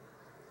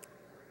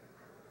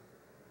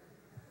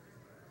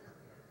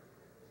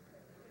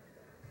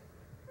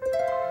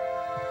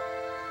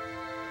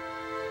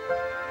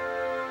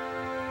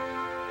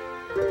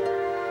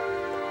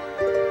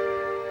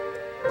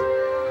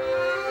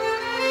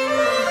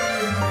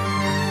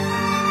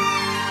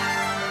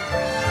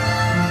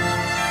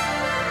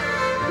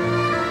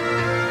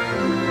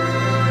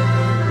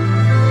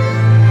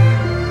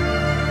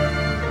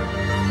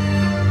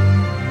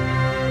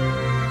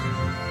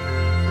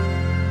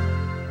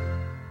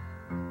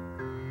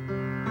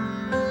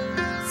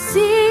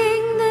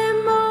 Sing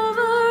them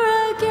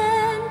over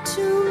again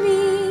to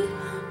me,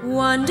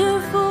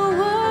 wonderful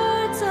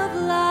words of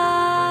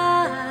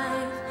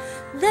life.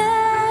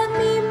 Let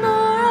me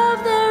more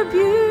of their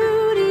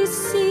beauty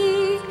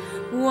see,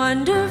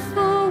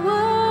 wonderful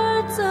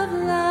words of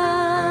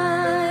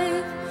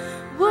life.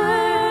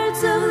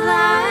 Words of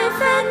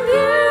life and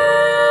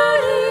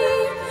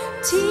beauty,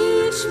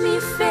 teach me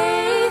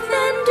faith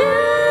and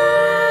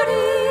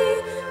duty,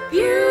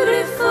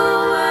 beautiful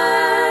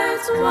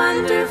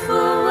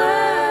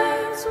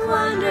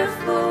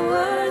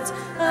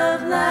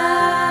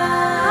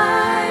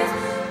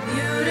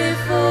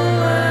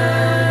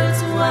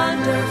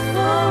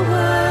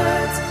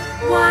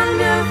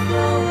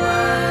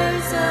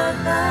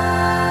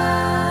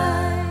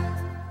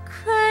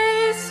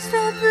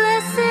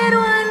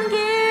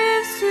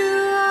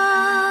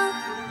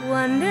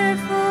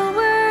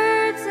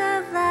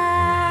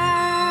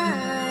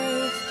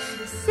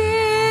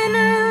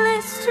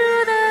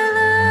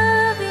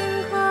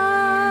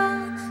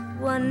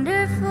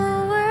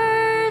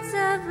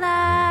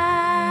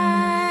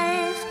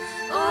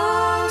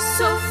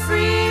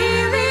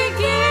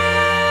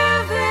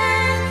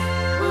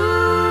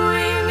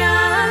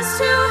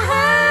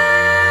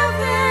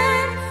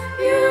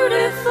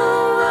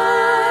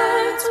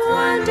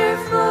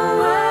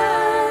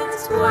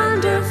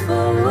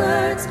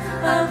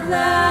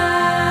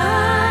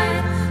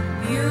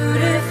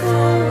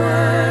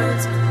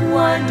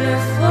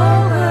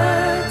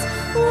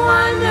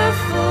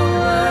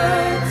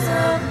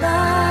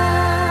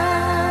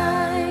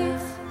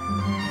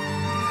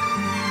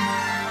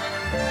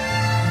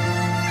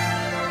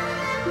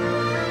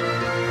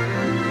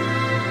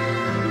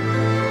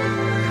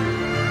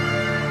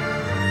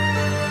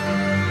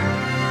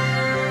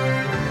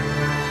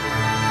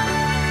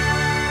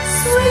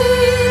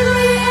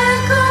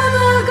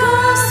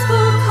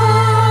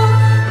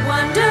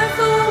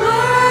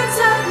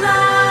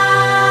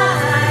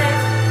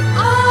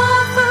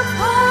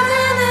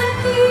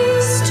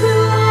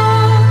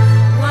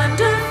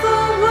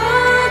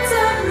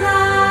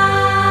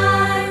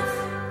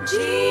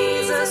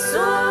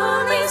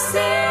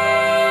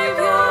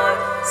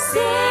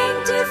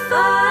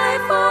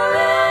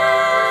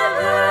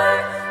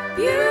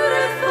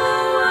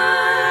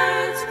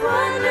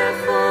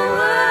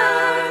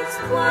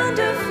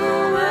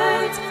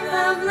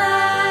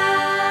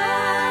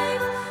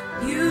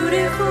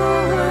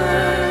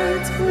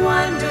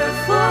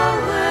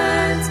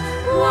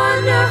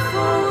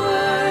wonderful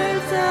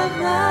words of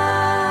life.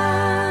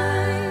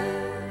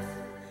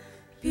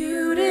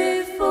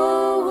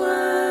 Beautiful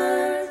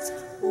words,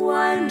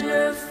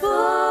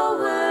 wonderful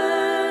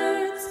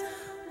words,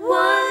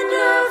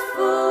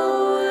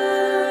 wonderful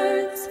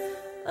words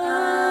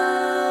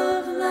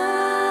of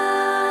life.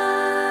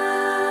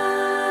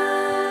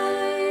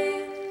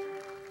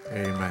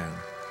 Amen.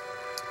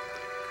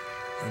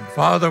 And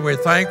Father, we're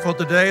thankful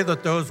today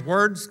that those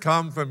words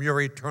come from your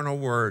eternal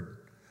word,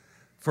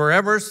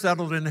 forever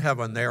settled in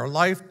heaven. They are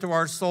life to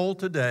our soul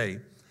today.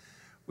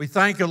 We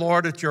thank you,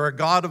 Lord, that you're a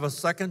God of a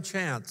second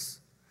chance,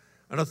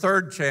 and a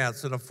third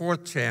chance, and a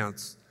fourth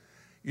chance.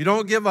 You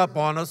don't give up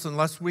on us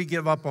unless we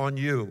give up on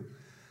you.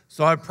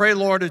 So I pray,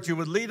 Lord, that you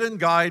would lead and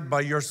guide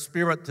by your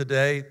Spirit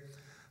today.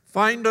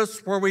 Find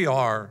us where we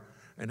are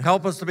and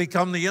help us to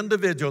become the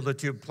individual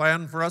that you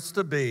planned for us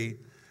to be.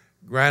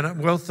 Grant it,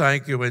 we'll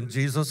thank you in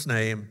Jesus'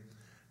 name.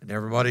 And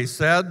everybody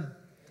said,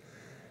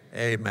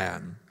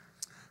 Amen.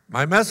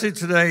 My message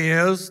today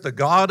is the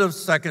God of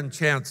second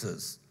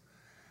chances.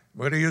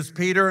 We're going to use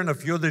Peter and a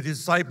few of the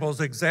disciples'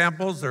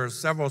 examples. There are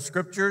several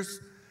scriptures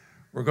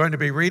we're going to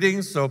be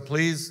reading, so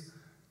please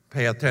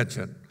pay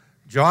attention.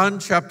 John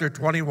chapter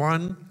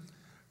 21,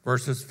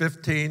 verses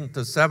 15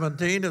 to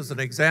 17 is an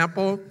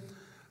example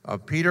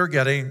of Peter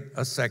getting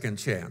a second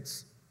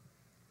chance.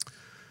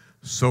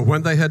 So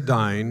when they had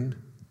dined,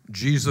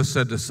 Jesus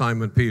said to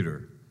Simon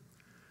Peter,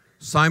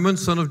 Simon,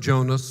 son of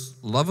Jonas,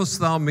 lovest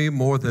thou me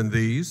more than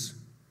these?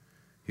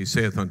 He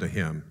saith unto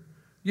him,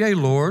 Yea,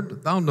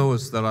 Lord, thou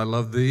knowest that I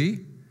love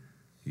thee.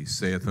 He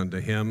saith unto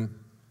him,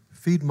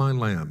 Feed my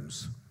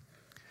lambs.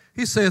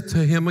 He saith to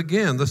him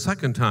again the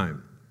second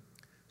time,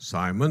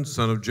 Simon,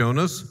 son of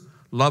Jonas,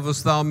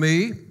 lovest thou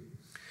me?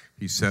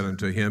 He said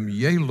unto him,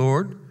 Yea,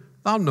 Lord,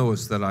 thou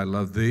knowest that I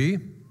love thee.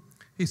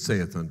 He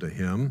saith unto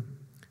him,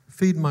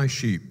 Feed my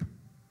sheep.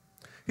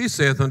 He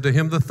saith unto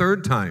him the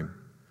third time,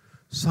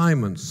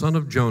 Simon, son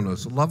of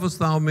Jonas, lovest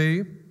thou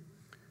me?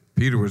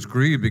 Peter was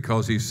grieved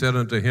because he said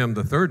unto him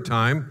the third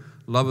time,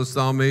 Lovest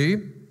thou me?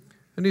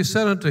 And he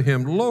said unto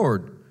him,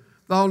 Lord,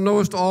 thou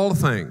knowest all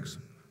things.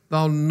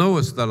 Thou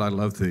knowest that I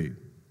love thee.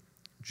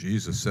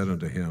 Jesus said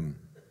unto him,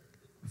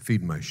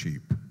 Feed my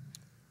sheep.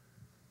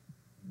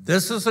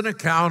 This is an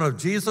account of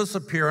Jesus'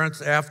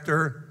 appearance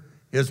after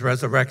his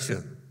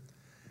resurrection.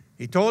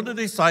 He told the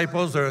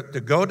disciples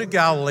to go to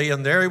Galilee,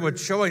 and there he would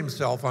show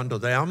himself unto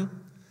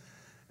them.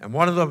 And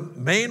one of the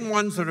main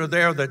ones that are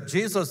there that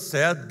Jesus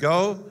said,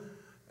 go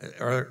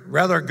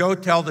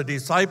tell the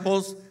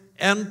disciples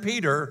and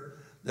Peter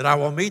that I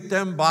will meet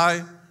them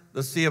by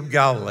the Sea of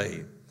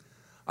Galilee.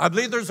 I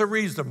believe there's a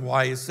reason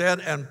why he said,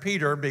 and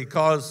Peter,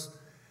 because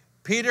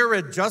Peter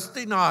had just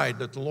denied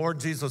that the Lord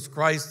Jesus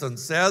Christ and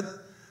said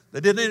they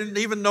didn't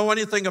even know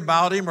anything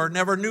about him or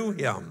never knew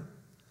him.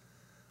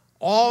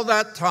 All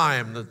that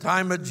time, the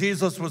time that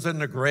Jesus was in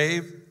the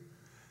grave,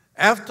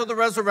 after the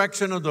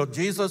resurrection, although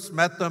Jesus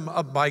met them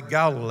up by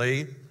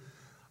Galilee,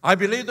 I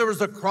believe there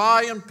was a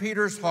cry in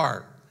Peter's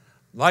heart,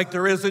 like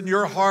there is in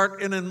your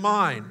heart and in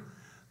mine.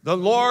 The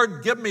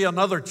Lord, give me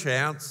another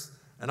chance,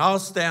 and I'll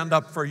stand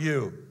up for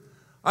you.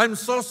 I'm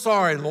so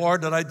sorry,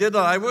 Lord, that I did it.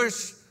 I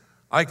wish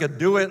I could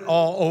do it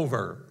all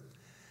over.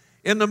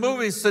 In the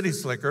movie City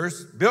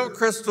Slickers, Bill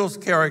Crystal's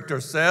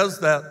character says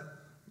that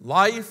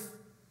life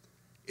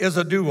is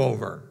a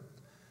do-over.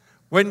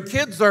 When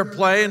kids are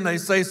playing, they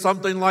say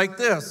something like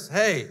this,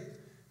 hey,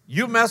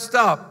 you messed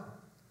up,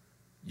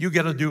 you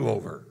get a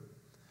do-over.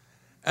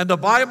 And the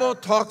Bible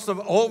talks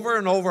over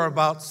and over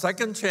about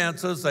second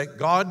chances that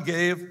God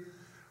gave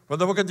from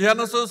the book of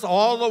Genesis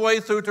all the way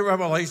through to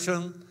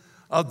Revelation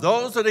of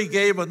those that he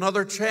gave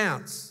another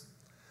chance.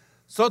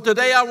 So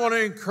today I want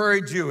to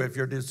encourage you, if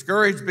you're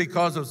discouraged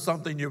because of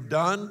something you've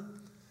done,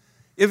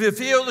 if you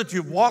feel that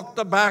you've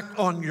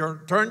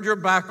turned your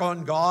back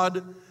on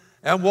God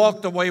and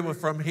walked away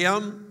from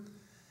him,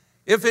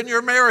 if in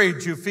your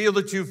marriage you feel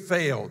that you've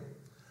failed,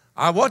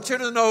 I want you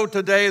to know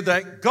today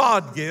that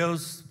God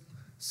gives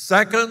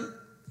second,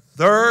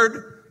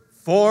 third,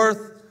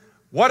 fourth,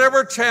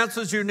 whatever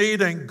chances you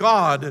need, and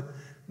God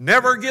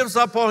never gives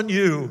up on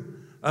you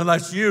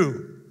unless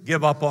you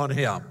give up on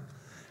him.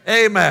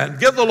 Amen.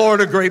 Give the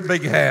Lord a great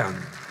big hand.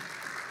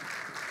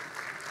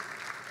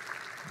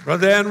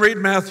 Brother Ann, read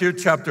Matthew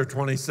chapter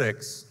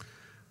 26.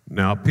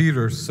 Now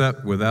Peter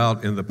sat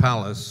without in the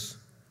palace,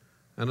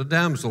 and a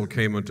damsel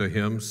came unto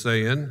him,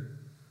 saying,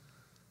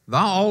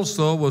 Thou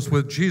also wast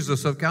with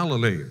Jesus of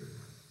Galilee.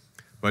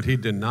 But he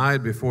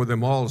denied before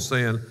them all,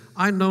 saying,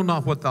 I know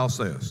not what thou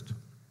sayest.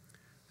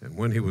 And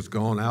when he was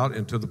gone out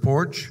into the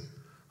porch,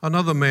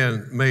 another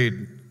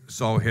maid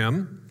saw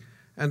him,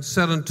 and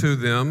said unto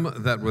them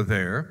that were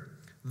there,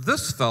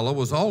 This fellow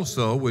was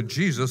also with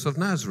Jesus of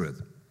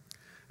Nazareth.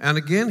 And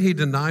again he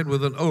denied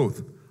with an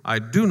oath, I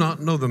do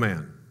not know the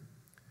man.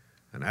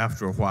 And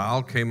after a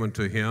while came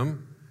unto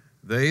him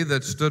they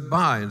that stood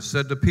by, and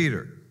said to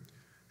Peter,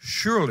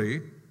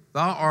 Surely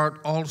thou art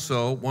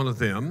also one of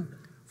them,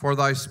 for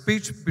thy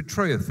speech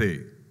betrayeth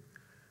thee.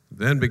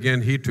 Then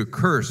began he to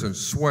curse and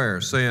swear,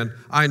 saying,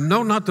 I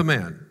know not the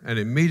man. And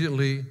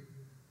immediately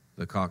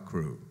the cock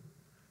crew.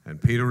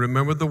 And Peter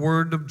remembered the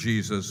word of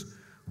Jesus,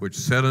 which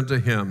said unto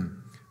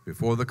him,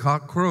 Before the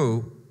cock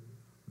crow,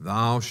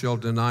 thou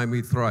shalt deny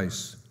me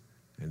thrice.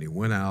 And he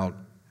went out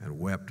and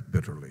wept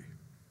bitterly.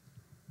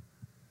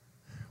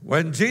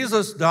 When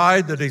Jesus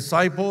died, the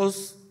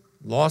disciples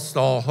lost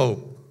all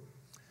hope.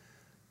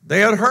 They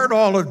had heard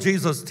all of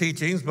Jesus'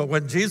 teachings, but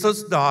when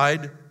Jesus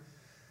died,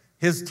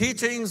 his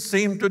teachings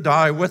seemed to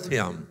die with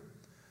him.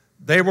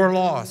 They were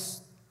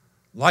lost,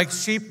 like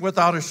sheep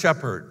without a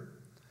shepherd.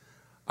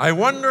 I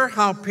wonder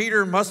how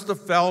Peter must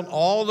have felt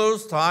all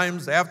those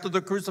times after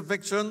the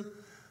crucifixion,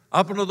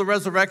 up until the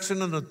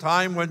resurrection and the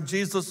time when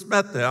Jesus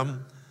met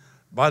them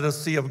by the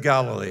Sea of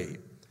Galilee.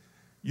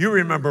 You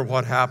remember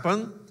what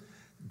happened.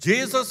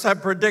 Jesus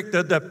had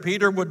predicted that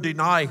Peter would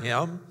deny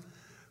him,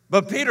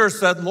 but Peter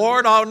said,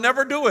 Lord, I'll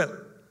never do it.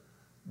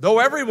 Though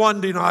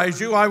everyone denies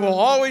you, I will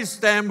always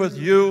stand with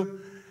you,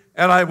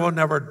 and I will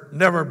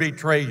never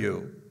betray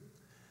you.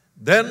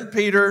 Then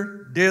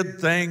Peter did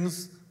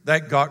things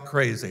that got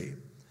crazy.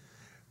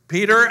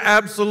 Peter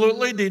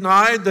absolutely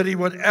denied that he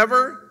would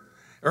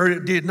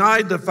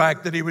denied the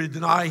fact that he would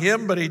deny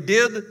him, but he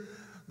did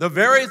the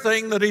very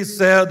thing that he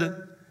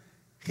said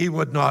he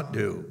would not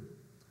do.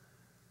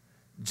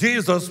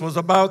 Jesus was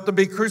about to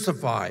be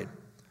crucified.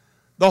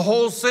 The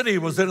whole city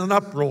was in an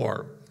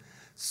uproar.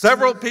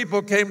 Several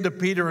people came to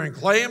Peter and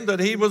claimed that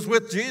he was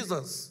with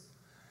Jesus.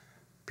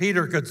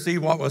 Peter could see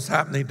what was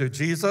happening to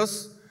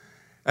Jesus,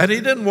 and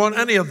he didn't want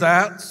any of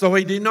that, so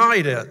he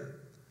denied it.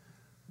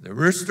 The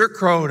rooster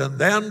crowed, and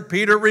then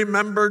Peter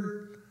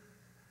remembered,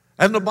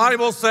 and the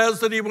Bible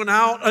says that he went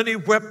out and he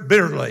wept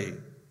bitterly.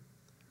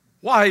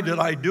 Why did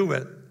I do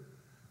it?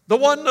 The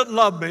one that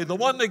loved me, the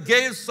one that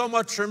gave so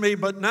much for me,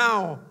 but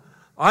now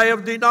I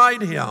have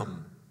denied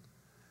him.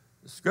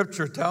 The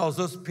scripture tells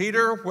us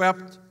Peter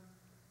wept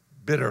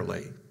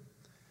bitterly.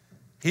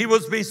 He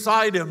was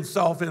beside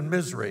himself in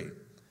misery.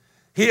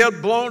 He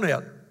had blown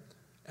it.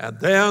 And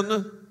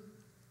then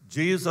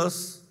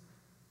Jesus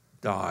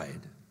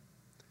died.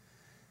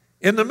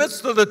 In the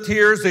midst of the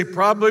tears, he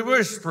probably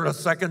wished for a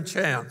second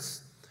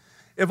chance.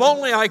 If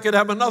only I could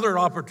have another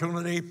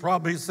opportunity, he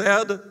probably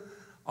said,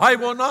 I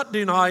will not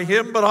deny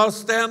him, but I'll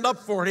stand up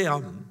for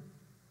him.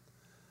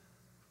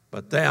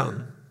 But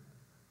then,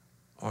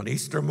 on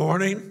Easter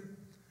morning,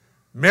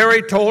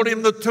 Mary told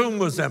him the tomb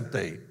was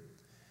empty.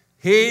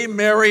 He,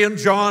 Mary, and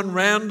John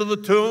ran to the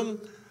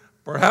tomb.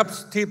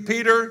 Perhaps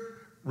Peter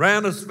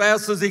ran as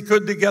fast as he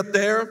could to get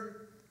there.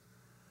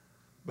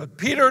 But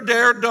Peter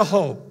dared to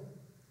hope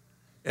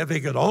if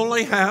he could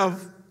only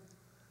have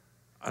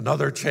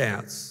another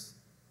chance.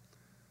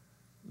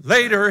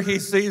 Later, he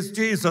sees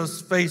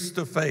Jesus face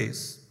to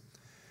face.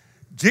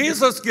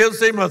 Jesus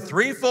gives him a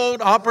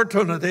threefold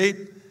opportunity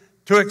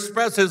to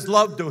express his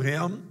love to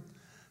him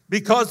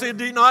because he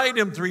denied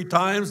him 3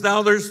 times.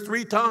 Now there's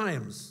 3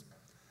 times.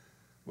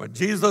 When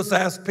Jesus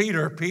asked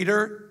Peter,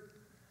 Peter,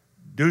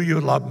 do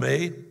you love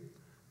me?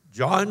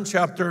 John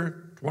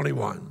chapter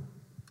 21.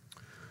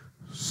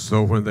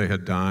 So when they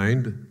had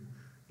dined,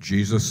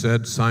 Jesus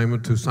said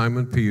to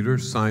Simon Peter,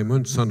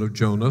 Simon, son of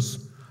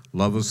Jonas,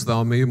 lovest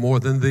thou me more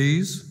than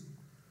these?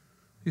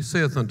 He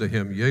saith unto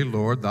him, Yea,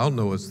 Lord, thou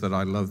knowest that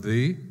I love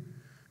thee.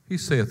 He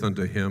saith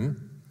unto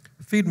him,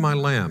 Feed my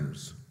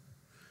lambs.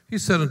 He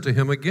said unto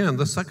him again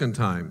the second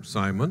time,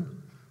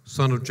 Simon,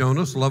 son of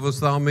Jonas,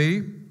 lovest thou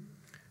me?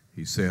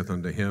 He saith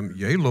unto him,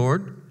 Yea,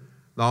 Lord,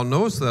 thou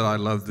knowest that I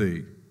love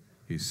thee.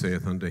 He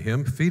saith unto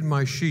him, Feed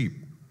my sheep.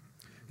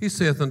 He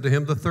saith unto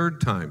him the third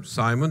time,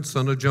 Simon,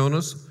 son of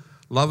Jonas,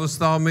 lovest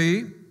thou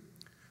me?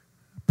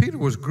 Peter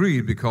was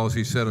grieved because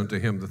he said unto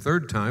him the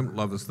third time,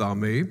 Lovest thou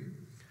me?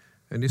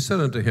 And he said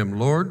unto him,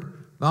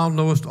 Lord, thou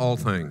knowest all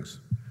things.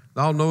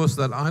 Thou knowest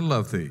that I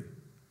love thee.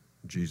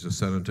 Jesus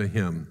said unto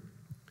him,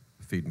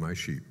 Feed my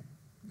sheep.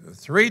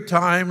 3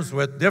 times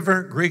with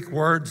different Greek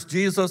words,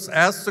 Jesus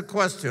asked the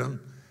question,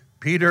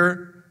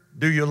 Peter,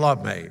 do you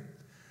love me?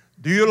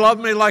 Do you love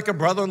me like a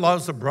brother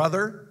loves a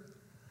brother?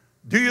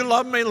 Do you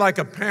love me like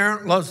a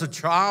parent loves a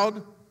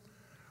child?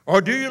 Or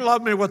do you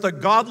love me with a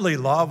godly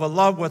love, a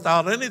love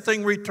without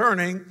anything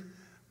returning,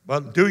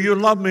 but do you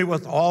love me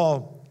with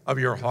all of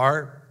your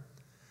heart?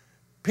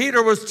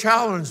 Peter was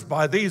challenged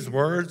by these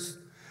words,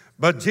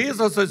 but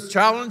Jesus is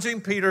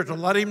challenging Peter to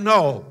let him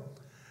know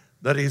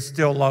that he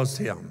still loves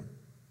him.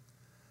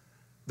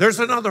 There's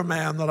another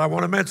man that I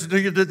want to mention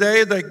to you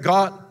today that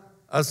got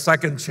a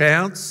second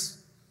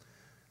chance.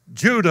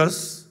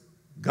 Judas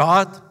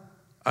got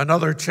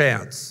another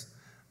chance.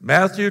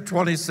 Matthew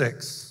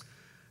 26.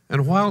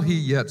 And while he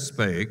yet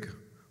spake,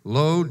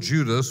 lo,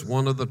 Judas,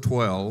 one of the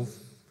 12,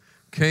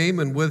 came,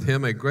 and with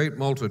him a great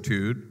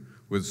multitude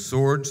with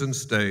swords and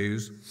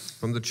staves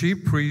from the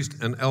chief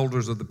priests and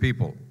elders of the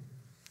people.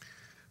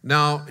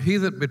 Now he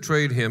that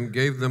betrayed him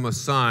gave them a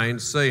sign,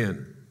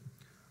 saying,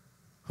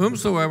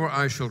 Whomsoever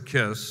I shall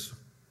kiss,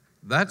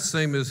 that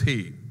same is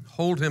he.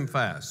 Hold him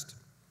fast.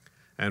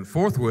 And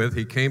forthwith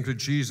he came to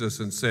Jesus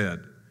and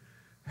said,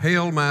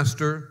 Hail,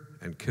 Master,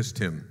 and kissed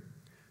him.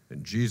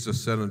 And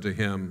Jesus said unto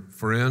him,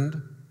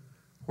 Friend,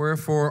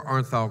 wherefore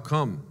art thou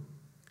come?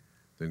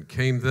 Then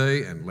came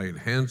they and laid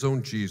hands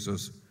on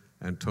Jesus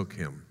and took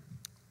him.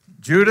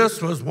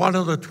 Judas was one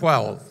of the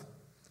 12.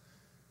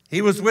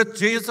 He was with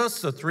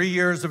Jesus the 3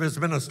 years of his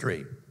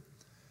ministry.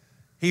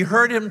 He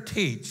heard him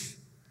teach.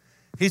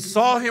 He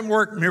saw him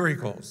work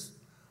miracles,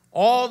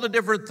 all the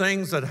different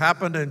things that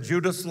happened in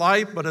Judas'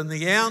 life, but in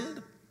the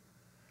end,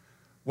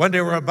 when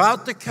they were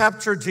about to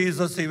capture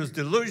Jesus, he was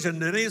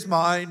delusioned in his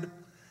mind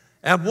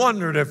and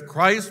wondered if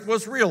Christ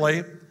was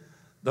really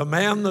the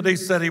man that he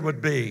said he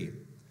would be.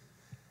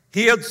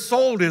 He had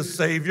sold his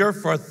Savior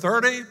for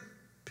 30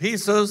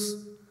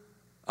 pieces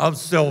of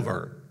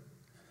silver.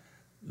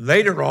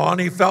 Later on,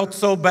 he felt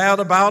so bad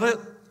about it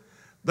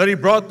that he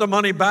brought the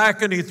money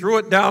back and he threw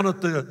it down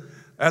at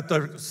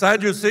the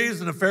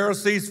Sadducees and the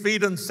Pharisees'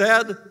 feet and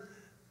said,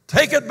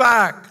 Take it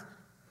back,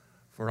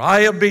 for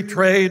I have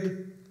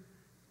betrayed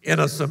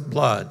innocent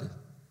blood.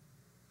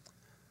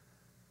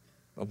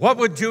 But what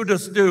would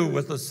Judas do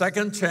with the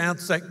second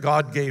chance that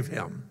God gave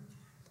him?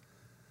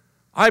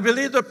 I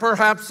believe that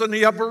perhaps in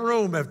the upper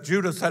room, if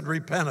Judas had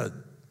repented,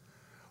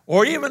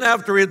 or even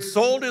after he had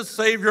sold his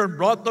Savior and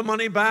brought the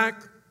money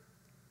back,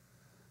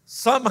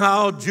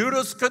 somehow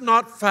Judas could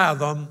not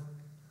fathom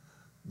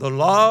the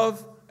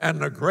love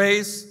and the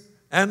grace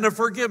and the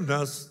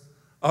forgiveness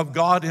of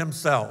God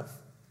himself.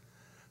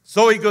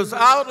 So he goes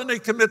out and he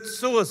commits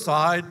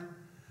suicide,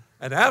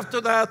 and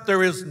after that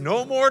there is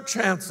no more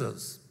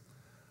chances.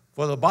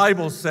 For the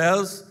Bible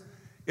says,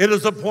 it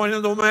is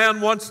appointed the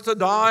man wants to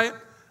die,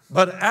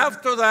 but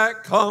after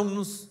that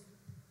comes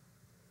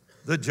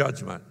the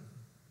judgment.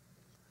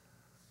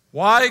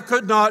 Why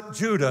could not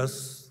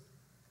Judas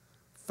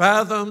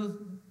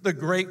fathom the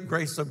great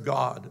grace of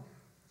God?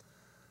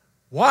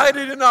 Why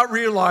did he not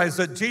realize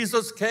that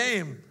Jesus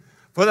came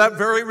for that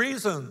very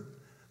reason,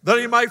 that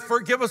he might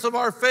forgive us of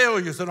our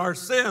failures and our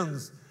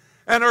sins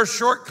and our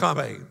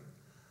shortcomings?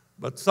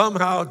 But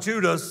somehow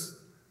Judas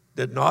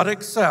did not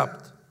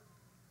accept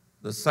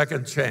the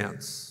second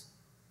chance.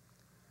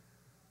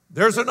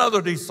 There's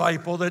another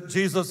disciple that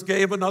Jesus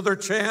gave another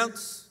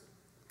chance,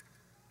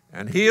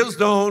 and he is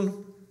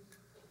known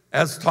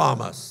as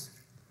Thomas.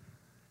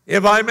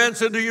 If I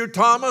mentioned to you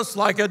Thomas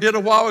like I did a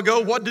while ago,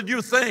 what did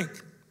you think?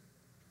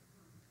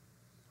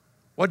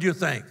 What do you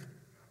think?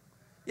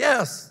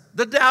 Yes,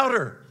 the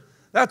doubter.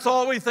 That's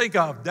all we think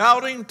of,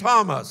 doubting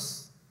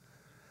Thomas.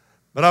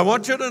 But I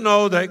want you to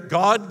know that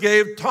God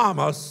gave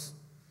Thomas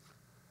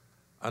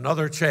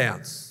another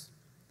chance.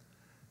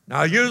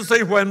 Now,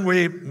 usually when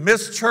we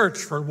miss church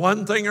for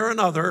one thing or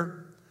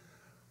another,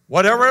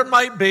 whatever it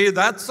might be,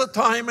 that's the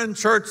time in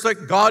church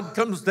that God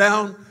comes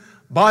down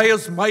by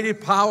his mighty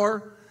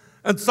power,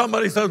 and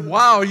somebody says,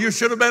 wow, you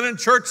should have been in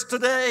church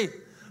today.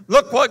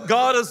 Look what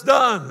God has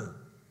done.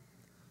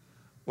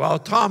 Well,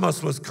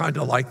 Thomas was kind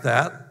of like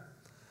that.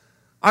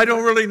 I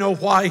don't really know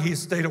why he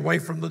stayed away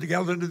from the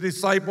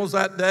disciples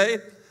that day.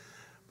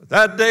 But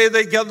that day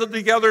they gathered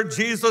together,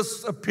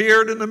 Jesus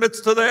appeared in the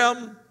midst of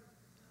them,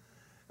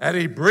 and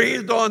he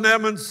breathed on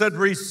them and said,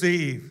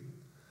 receive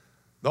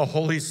the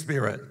Holy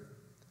Spirit.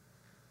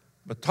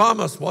 But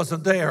Thomas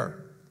wasn't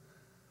there.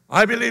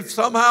 I believe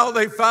somehow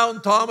they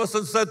found Thomas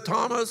and said,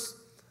 Thomas,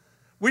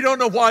 we don't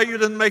know why you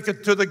didn't make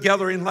it to the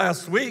gathering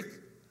last week,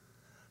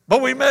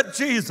 but we met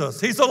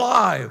Jesus. He's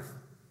alive.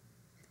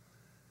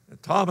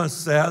 And Thomas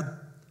said,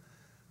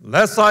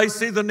 lest I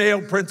see the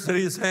nail prints in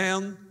his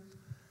hand,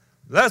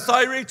 lest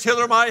I reach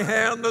hither my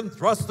hand and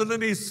thrust it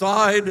in his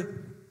side,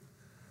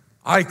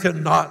 I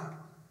cannot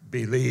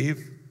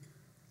believe.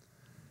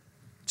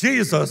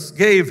 Jesus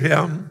gave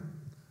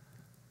him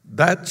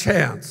that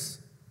chance.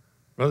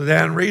 Brother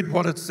Dan, read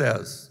what it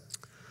says.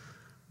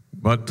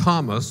 But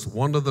Thomas,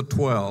 one of the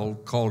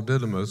 12, called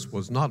Didymus,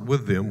 was not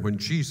with them when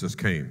Jesus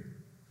came.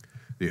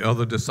 The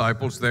other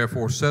disciples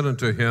therefore said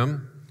unto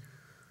him,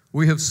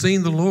 we have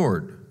seen the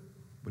Lord.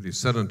 But he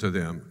said unto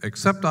them,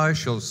 except I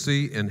shall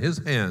see in his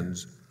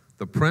hands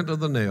the print of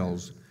the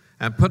nails,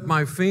 and put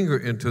my finger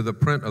into the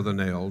print of the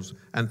nails,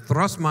 and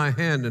thrust my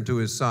hand into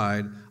his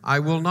side, I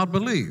will not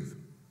believe.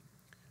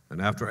 And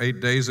after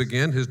 8 days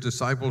again his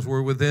disciples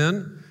were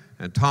within,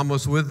 and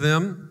Thomas with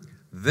them.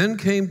 Then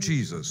came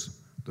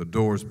Jesus, the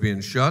doors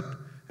being shut,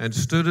 and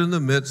stood in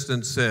the midst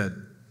and said,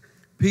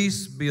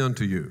 peace be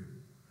unto you.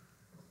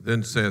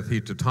 Then saith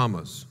he to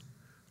Thomas,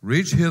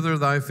 reach hither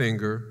thy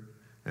finger,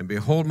 and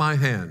behold my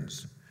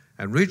hands,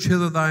 and reach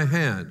hither thy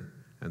hand,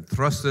 and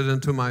thrust it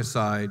into my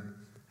side,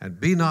 and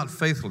be not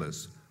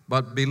faithless,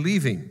 but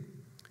believing.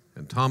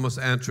 And Thomas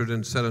answered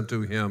and said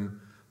unto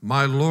him,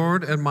 my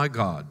Lord and my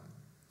God.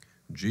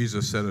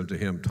 Jesus said unto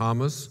him,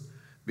 Thomas,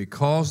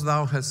 because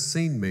thou hast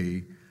seen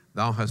me,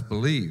 thou hast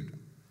believed.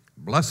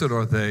 Blessed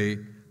are they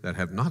that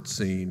have not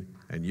seen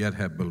and yet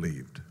have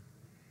believed.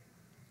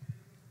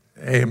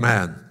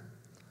 Amen.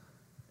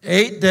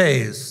 8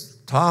 days,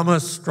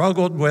 Thomas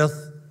struggled with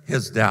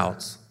his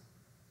doubts.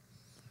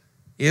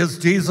 Is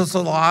Jesus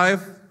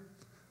alive?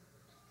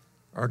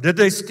 Or did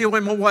they steal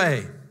him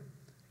away?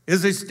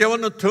 Is he still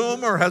in the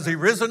tomb, or has he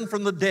risen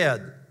from the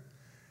dead?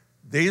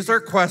 These are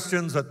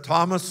questions that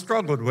Thomas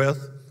struggled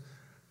with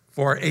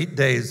for 8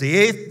 days. The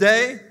 8th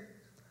day,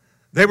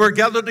 they were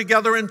gathered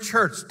together in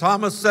church.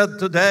 Thomas said,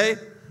 today,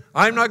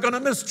 I'm not going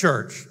to miss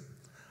church.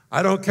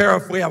 I don't care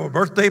if we have a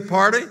birthday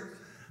party.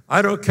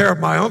 I don't care if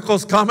my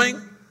uncle's coming.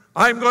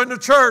 I'm going to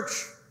church.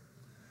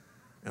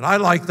 And I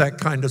like that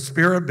kind of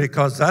spirit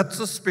because that's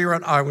the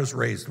spirit I was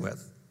raised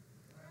with.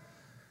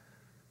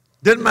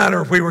 Didn't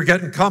matter if we were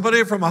getting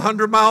company from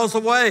 100 miles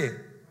away.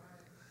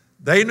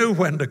 They knew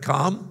when to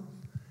come.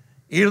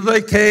 Either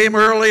they came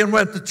early and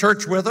went to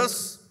church with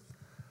us,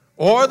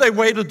 or they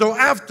waited till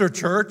after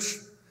church,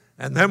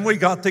 and then we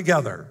got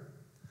together.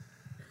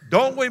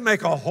 Don't we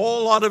make a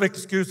whole lot of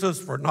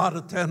excuses for not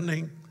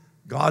attending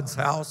God's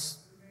house?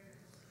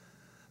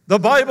 The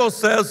Bible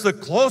says the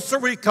closer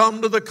we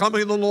come to the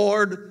coming of the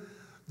Lord,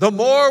 the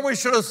more we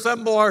should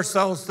assemble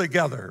ourselves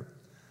together.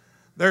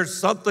 There's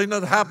something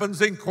that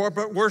happens in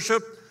corporate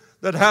worship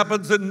that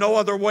happens in no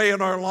other way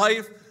in our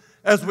life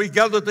as we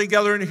gather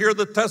together and hear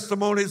the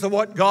testimonies of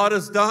what God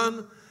has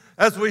done,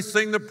 as we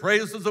sing the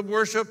praises of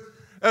worship,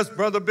 as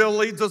Brother Bill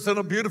leads us in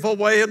a beautiful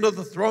way into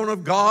the throne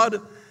of God,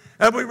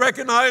 and we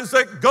recognize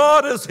that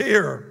God is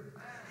here.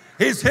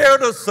 He's here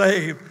to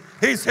save.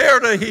 He's here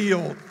to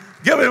heal.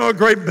 Give him a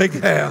great big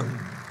hand.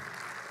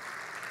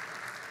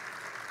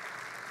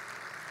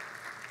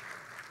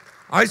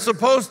 I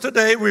suppose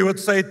today we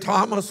would say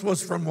Thomas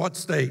was from what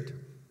state?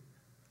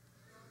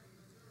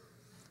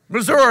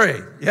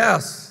 Missouri,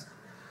 yes.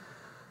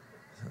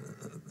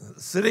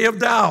 City of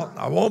doubt.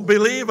 I won't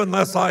believe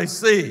unless I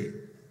see.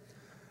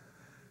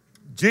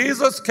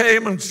 Jesus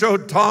came and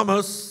showed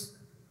Thomas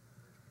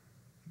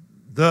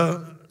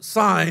the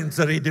signs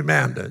that he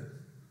demanded.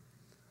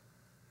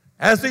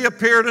 As he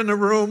appeared in the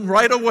room,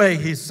 right away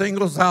he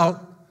singles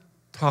out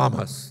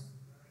Thomas.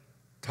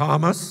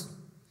 Thomas,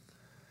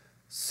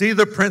 see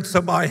the prints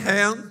of my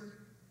hand?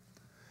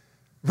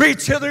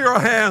 Reach hither your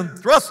hand,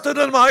 thrust it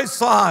in my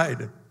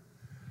side.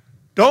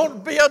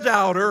 Don't be a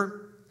doubter,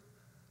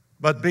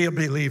 but be a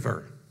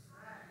believer.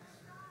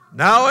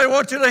 Now I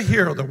want you to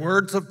hear the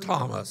words of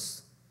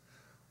Thomas.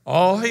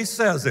 All he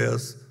says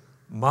is,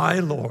 my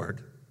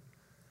Lord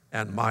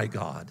and my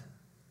God.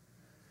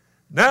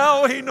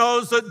 Now he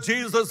knows that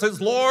Jesus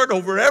is Lord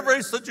over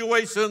every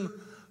situation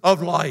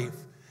of life.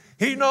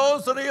 He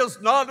knows that he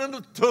is not in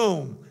the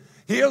tomb.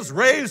 He is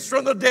raised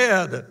from the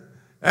dead,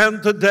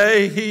 and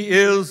today he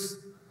is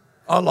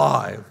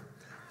alive.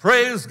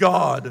 Praise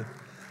God.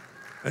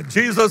 And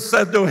Jesus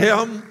said to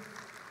him,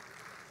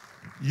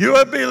 you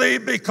have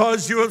believed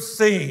because you have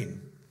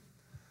seen.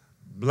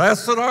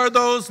 Blessed are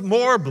those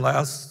more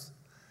blessed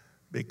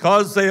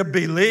because they have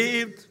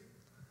believed,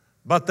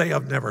 but they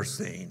have never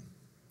seen.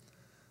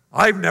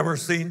 I've never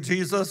seen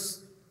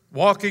Jesus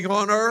walking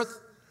on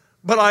earth,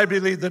 but I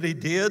believe that he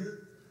did.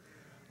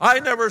 I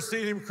never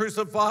seen him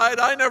crucified.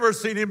 I never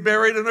seen him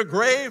buried in a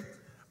grave,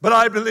 but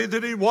I believe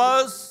that he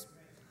was.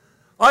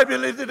 I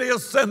believe that he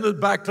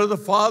ascended back to the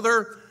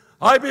Father.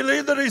 I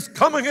believe that he's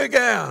coming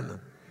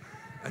again.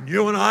 And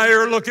you and I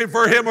are looking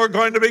for him. We're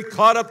going to be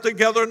caught up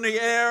together in the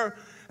air,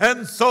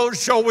 and so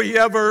shall we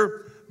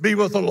ever be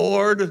with the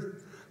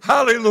Lord.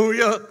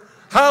 Hallelujah,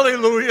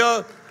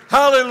 hallelujah,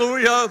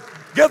 hallelujah.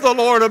 Give the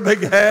Lord a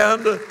big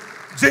hand.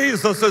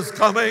 Jesus is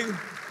coming.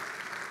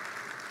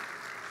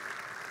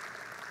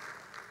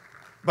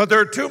 But there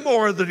are two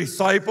more of the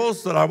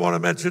disciples that I want to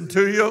mention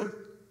to you.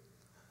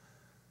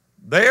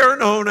 They are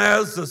known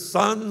as the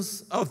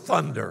sons of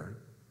thunder.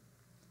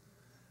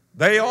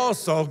 They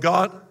also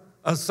got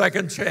a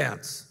second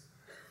chance.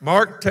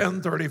 Mark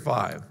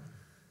 10:35.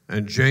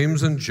 And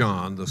James and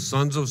John, the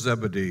sons of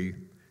Zebedee,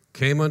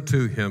 came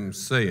unto him,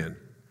 saying,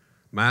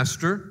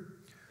 Master,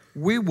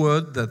 we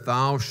would that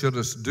thou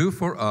shouldest do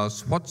for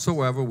us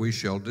whatsoever we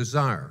shall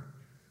desire.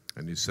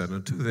 And he said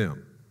unto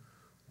them,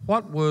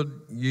 what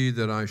would ye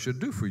that I should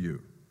do for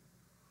you?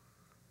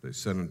 They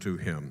said unto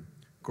him,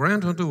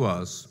 grant unto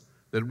us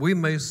that we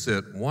may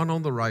sit one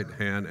on the right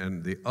hand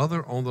and the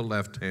other on the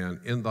left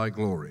hand in thy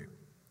glory.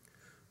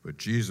 But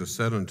Jesus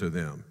said unto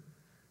them,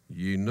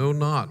 ye know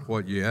not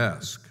what ye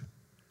ask.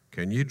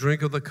 Can ye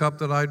drink of the cup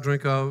that I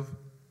drink of,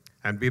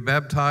 and be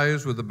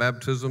baptized with the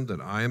baptism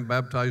that I am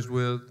baptized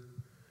with?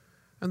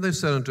 And they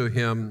said unto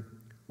him,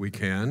 we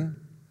can.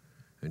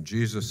 And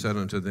Jesus said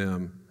unto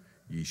them,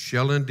 ye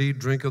shall indeed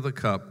drink of the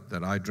cup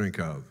that I drink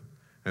of,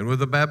 and with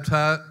the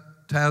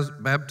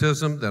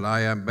baptism that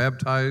I am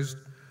baptized,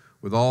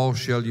 withal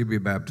shall ye be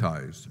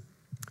baptized.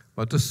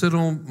 But to sit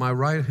on my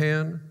right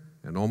hand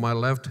and on my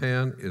left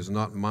hand is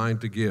not mine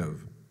to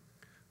give,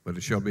 but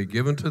it shall be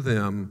given to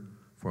them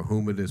for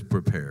whom it is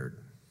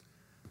prepared.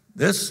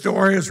 This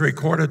story is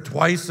recorded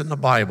twice in the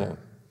Bible,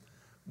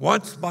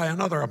 once by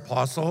another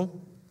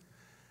apostle,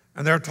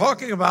 and they're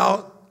talking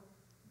about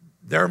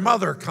their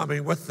mother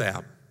coming with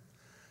them.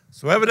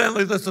 So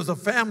evidently this is a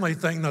family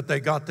thing that they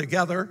got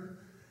together,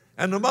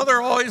 and the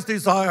mother always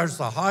desires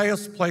the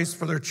highest place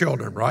for their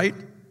children, right?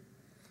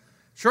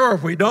 Sure,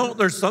 if we don't,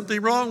 there's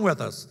something wrong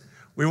with us.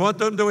 We want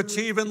them to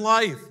achieve in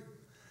life.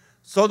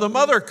 So the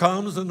mother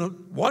comes,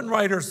 and one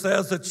writer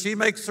says that she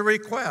makes a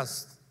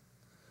request.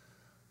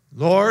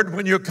 Lord,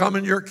 when you come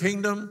in your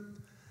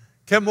kingdom,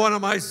 can one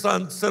of my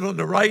sons sit on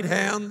the right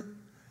hand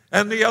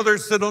and the other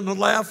sit on the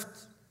left?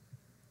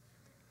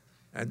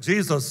 And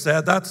Jesus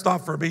said, that's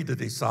not for me to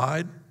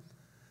decide.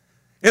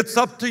 It's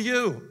up to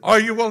you. Are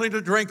you willing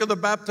to drink of the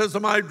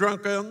baptism I've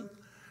drunken?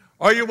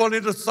 Are you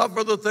willing to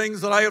suffer the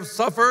things that I have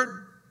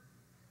suffered?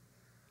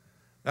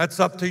 That's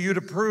up to you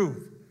to prove.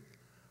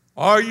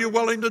 Are you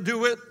willing to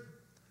do it?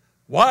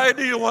 Why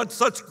do you want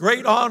such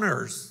great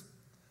honors?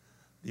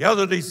 The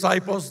other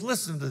disciples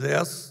listened to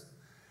this,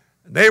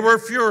 and they were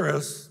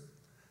furious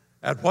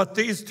at what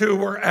these two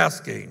were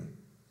asking.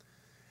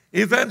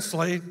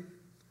 Eventually,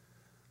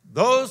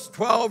 those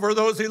 12 or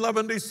those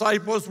 11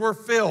 disciples were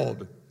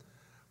filled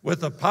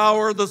with the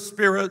power of the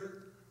Spirit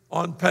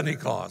on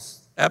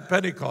Pentecost, at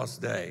Pentecost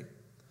Day.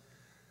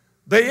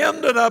 They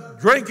ended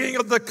up drinking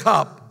of the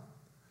cup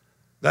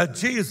that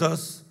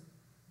Jesus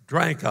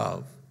drank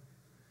of.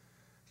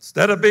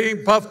 Instead of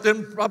being puffed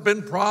up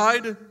in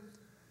pride,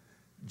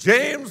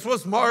 James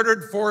was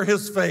martyred for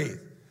his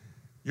faith.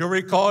 You'll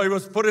recall he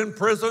was put in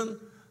prison.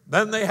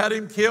 Then they had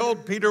him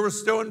killed. Peter was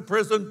still in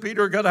prison.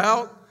 Peter got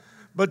out,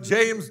 but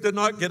James did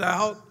not get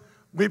out.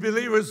 We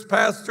believe he was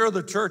pastor of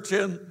the church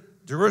in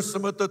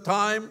Jerusalem at the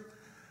time,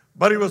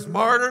 but he was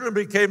martyred and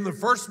became the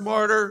first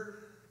martyr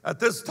at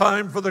this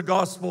time for the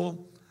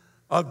gospel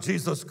of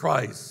Jesus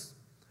Christ.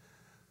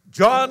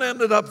 John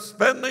ended up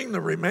spending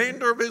the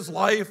remainder of his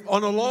life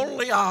on a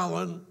lonely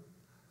island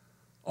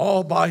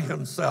all by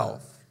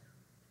himself.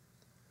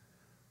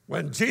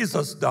 When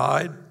Jesus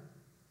died,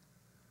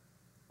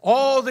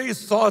 all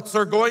these thoughts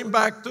are going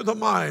back to the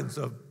minds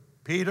of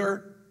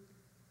Peter,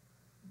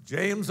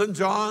 James, and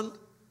John,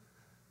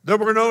 that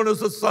were known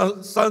as the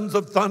sons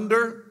of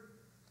thunder.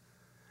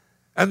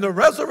 And the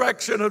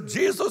resurrection of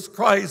Jesus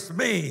Christ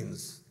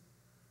means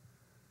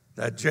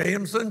that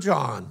James and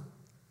John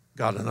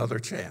got another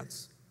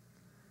chance.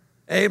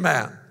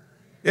 Amen.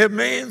 It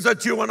means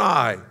that you and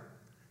I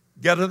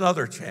get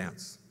another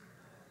chance,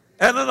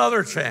 and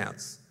another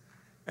chance,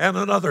 and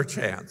another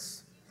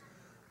chance.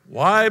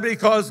 Why?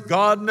 Because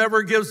God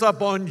never gives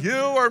up on you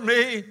or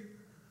me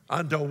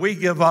until we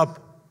give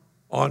up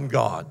on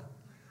God.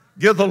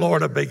 Give the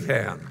Lord a big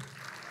hand.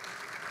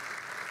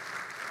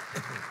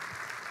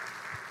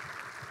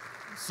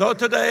 So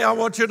today I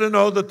want you to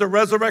know that the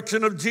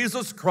resurrection of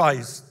Jesus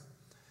Christ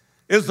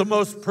is the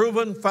most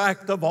proven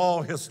fact of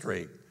all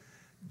history.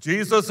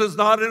 Jesus is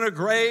not in a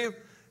grave.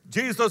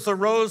 Jesus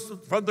arose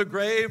from the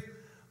grave,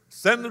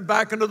 ascended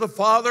back into the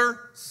Father,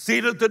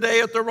 seated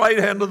today at the right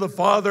hand of the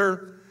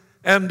Father,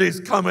 and he's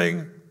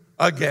coming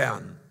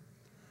again.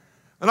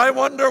 And I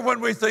wonder,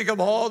 when we think of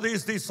all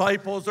these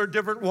disciples or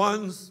different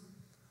ones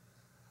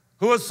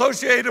who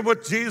associated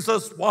with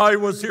Jesus while he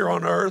was here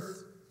on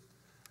earth,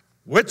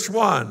 which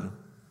one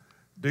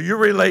do you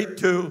relate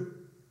to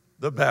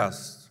the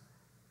best?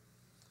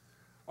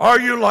 Are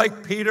you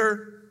like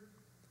Peter,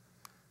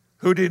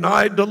 who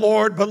denied the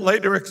Lord but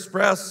later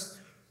expressed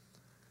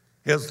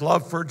his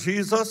love for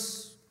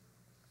Jesus?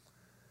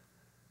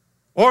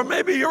 Or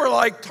maybe you're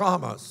like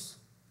Thomas.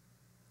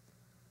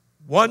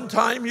 One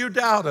time you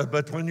doubted,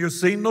 but when you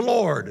seen the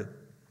Lord,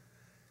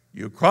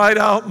 you cried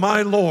out,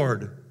 "My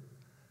Lord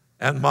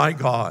and my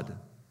God."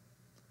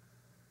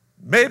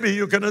 Maybe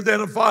you can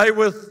identify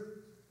with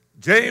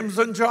James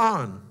and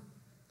John.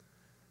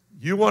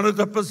 You wanted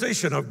the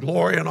position of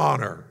glory and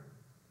honor.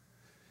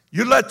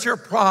 You let your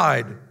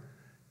pride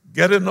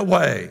get in the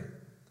way.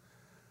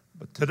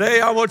 But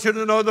today I want you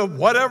to know that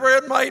whatever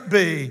it might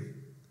be,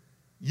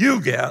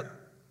 you get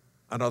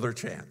another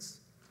chance.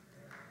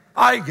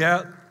 I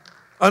get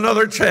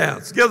another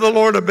chance. Give the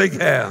Lord a big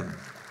hand.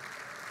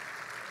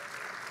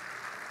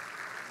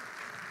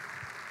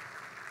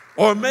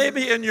 Or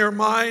maybe in your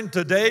mind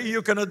today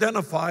you can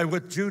identify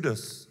with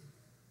Judas.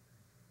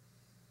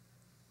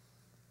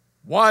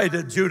 Why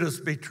did Judas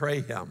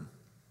betray him?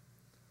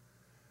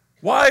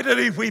 Why did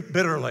he weep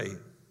bitterly?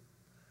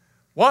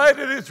 Why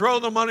did he throw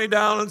the money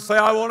down and say,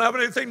 "I won't have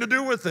anything to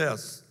do with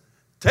this.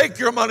 Take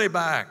your money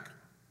back"?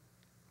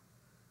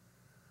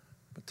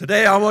 But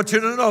today I want you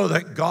to know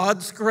that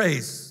God's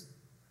grace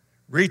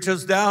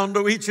reaches down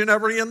to each and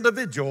every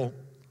individual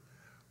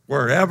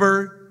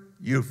wherever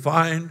you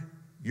find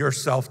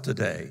yourself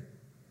today.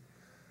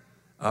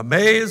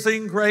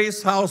 Amazing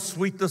grace, how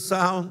sweet the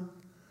sound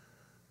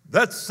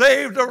that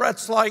saved a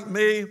wretch like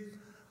me.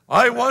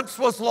 I once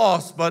was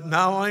lost, but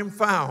now I'm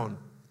found.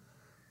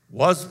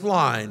 Was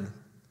blind,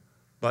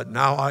 but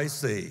now I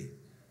see.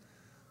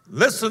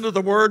 Listen to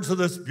the words of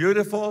this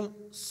beautiful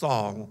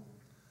song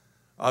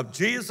of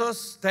Jesus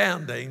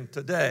standing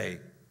today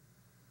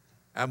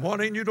and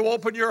wanting you to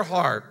open your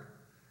heart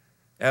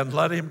and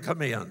let him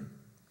come in.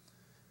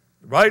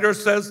 The writer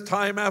says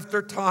time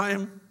after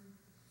time,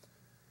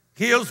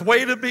 he has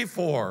waited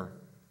before,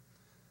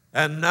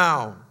 and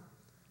now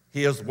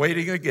he is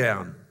waiting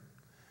again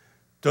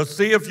to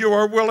see if you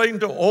are willing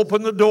to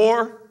open the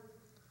door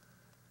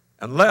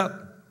and let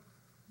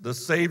the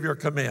Savior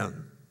come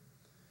in.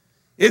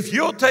 If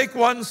you'll take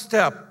one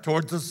step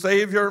towards the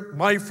Savior,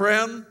 my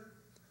friend,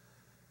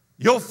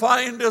 you'll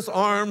find his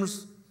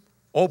arms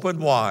open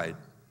wide.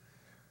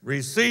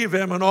 Receive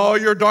him and all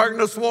your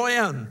darkness will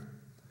end.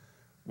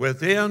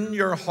 Within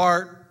your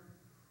heart,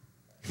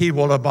 he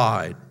will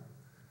abide.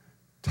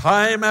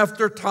 Time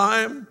after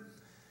time,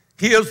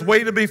 he has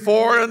waited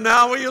before, and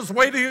now he is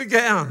waiting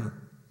again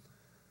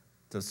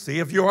to see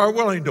if you are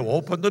willing to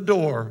open the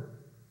door.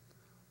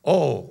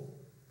 Oh,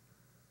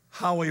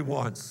 how he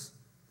wants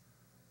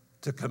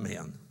to come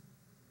in.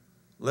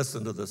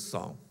 Listen to this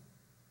song.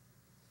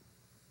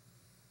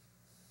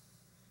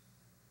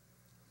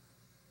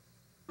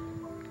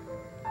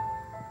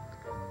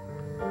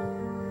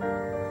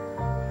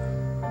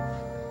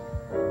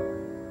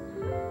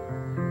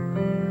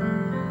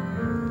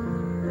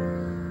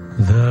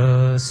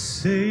 The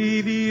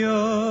Savior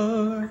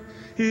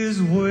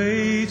is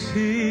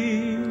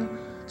waiting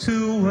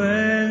to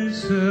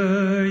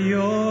enter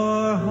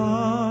your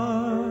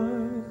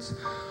heart.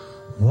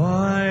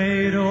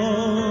 Why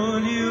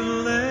don't you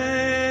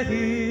let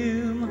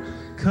him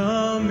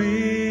come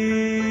in?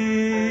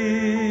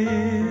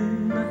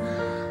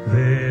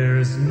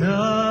 There's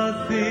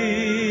nothing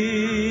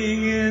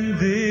in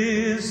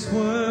this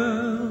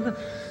world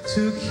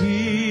to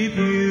keep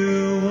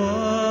you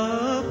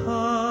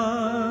apart.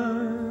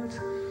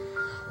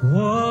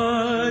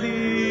 What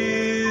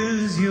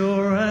is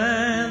your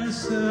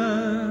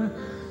answer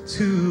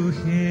to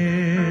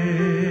him?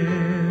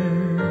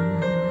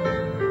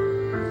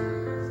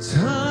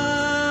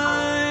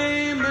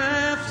 Time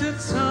after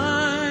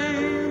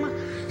time,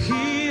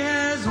 he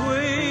has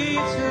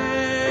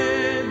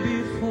waited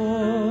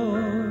before,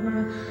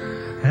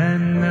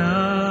 and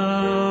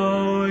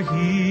now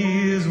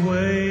he is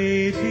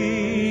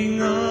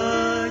waiting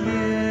again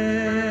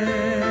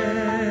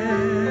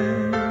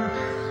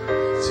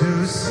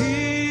to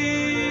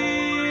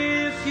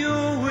see if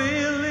you're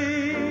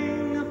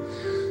willing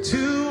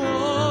to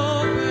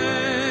open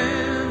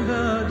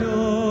the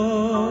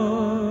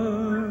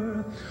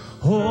door.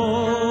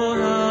 Oh,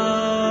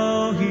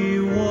 how he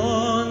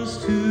wants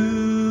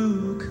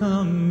to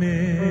come in.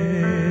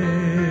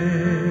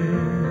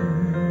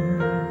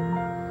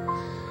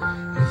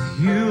 If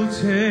you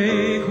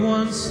take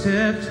one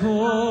step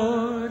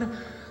toward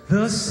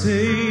the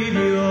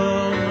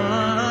Savior,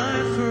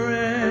 my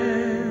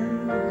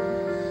friend,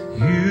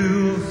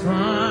 you'll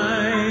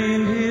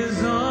find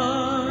his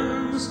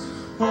arms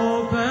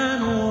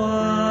open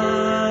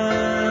wide.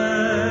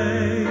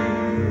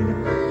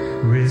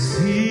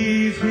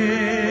 Receive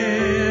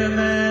him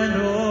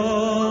and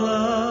all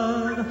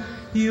of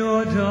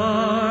your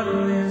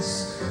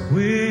darkness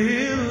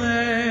will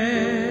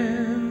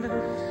end.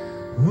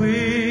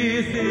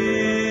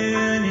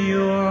 Within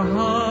your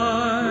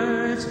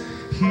heart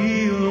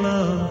he'll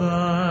abide.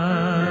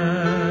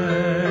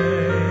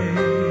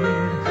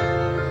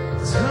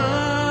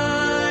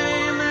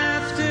 Time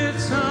after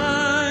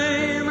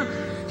time,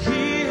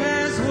 he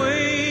has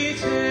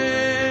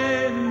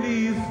waited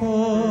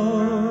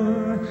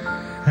before,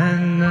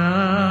 and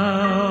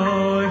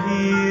now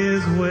he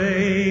is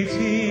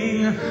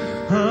waiting again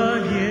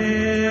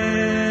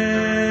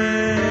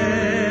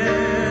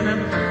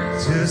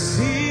to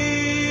see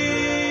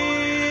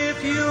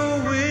if you're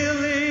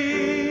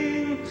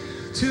willing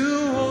to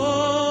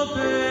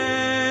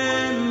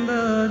open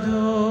the door.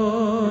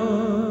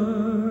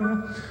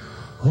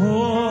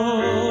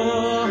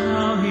 Oh,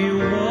 how he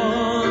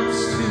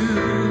wants to.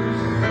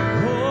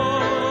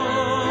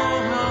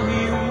 Oh, how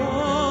he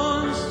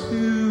wants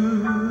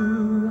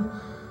to.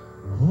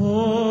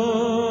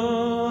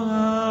 Oh,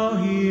 how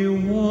he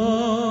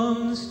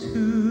wants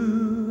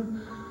to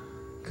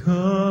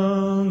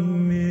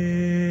come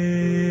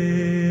in.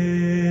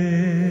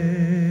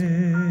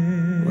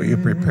 Will you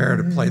prepare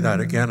to play that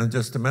again in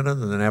just a minute?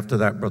 And then after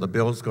that, Brother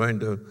Bill's going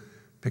to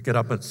pick it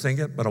up and sing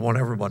it, but I want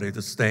everybody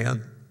to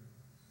stand.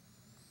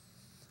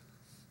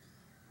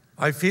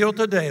 I feel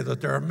today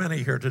that there are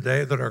many here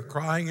today that are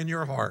crying in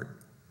your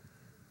heart,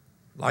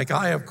 like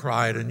I have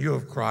cried and you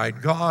have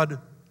cried. God,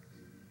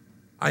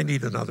 I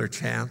need another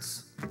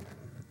chance.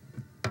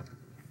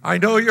 I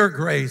know your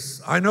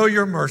grace. I know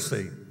your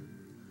mercy.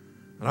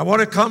 And I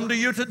want to come to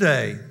you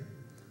today.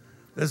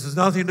 This is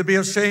nothing to be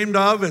ashamed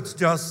of. It's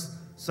just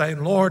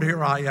saying, Lord,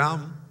 here I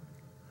am.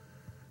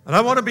 And I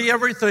want to be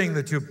everything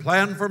that you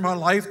planned for my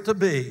life to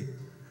be.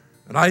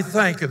 And I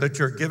thank you that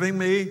you're giving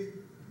me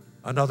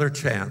another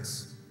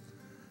chance.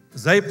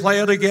 As they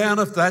play it again,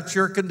 if that's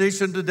your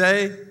condition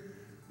today,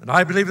 and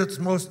I believe it's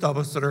most of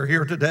us that are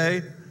here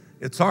today,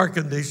 it's our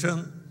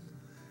condition.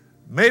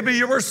 Maybe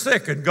you were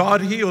sick and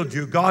God healed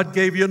you. God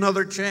gave you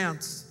another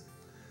chance.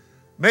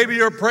 Maybe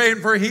you're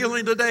praying for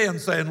healing today and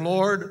saying,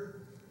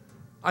 Lord,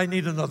 I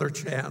need another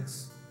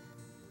chance.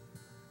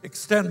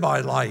 Extend my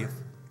life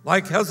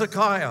like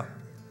Hezekiah.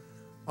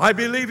 I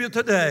believe you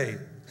today.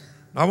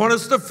 I want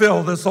us to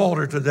fill this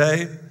altar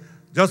today.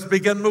 Just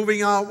begin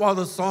moving out while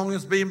the song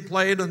is being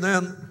played, and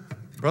then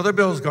Brother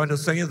Bill's going to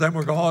sing it. Then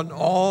we're going to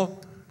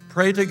all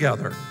pray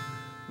together.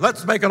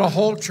 Let's make it a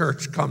whole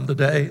church come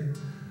today.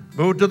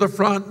 Move to the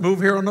front,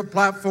 move here on the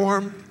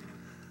platform.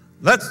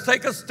 Let's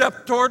take a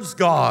step towards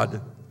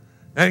God,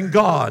 and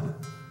God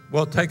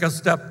will take a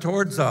step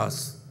towards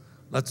us.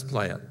 Let's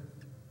play it.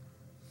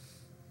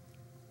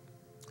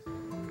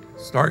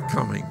 Start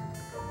coming.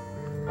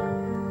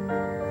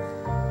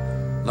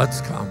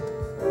 Let's come.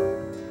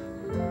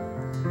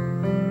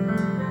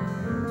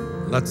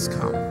 Let's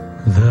come.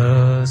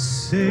 The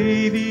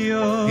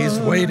Savior He's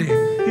waiting.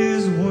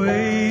 is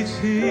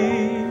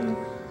waiting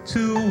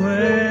to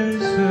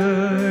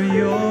enter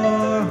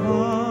your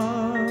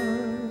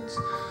heart.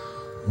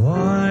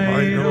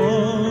 Why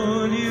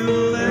don't you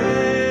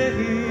let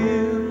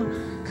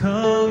him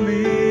come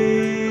in?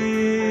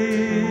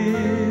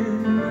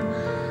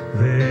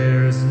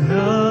 There's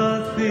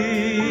nothing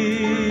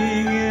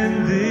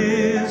in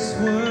this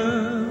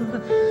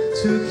world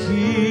to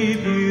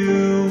keep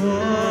you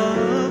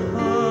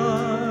apart.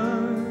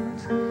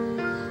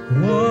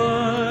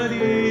 What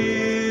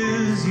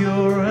is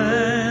your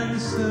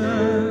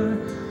answer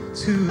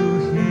to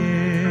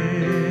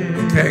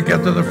him? Can't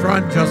get to the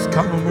front, just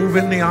come and move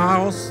in the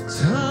aisles.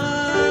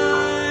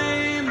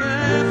 Time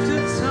after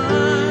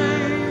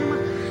time,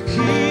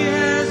 he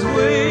has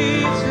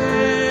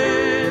waited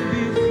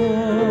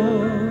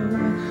before,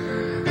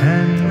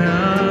 and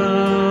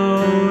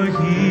now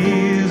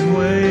he's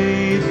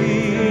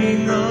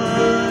waiting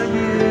again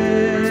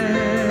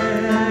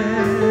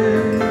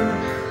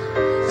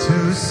to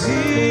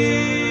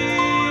see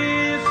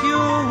if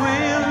you're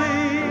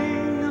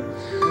willing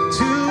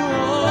to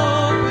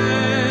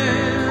open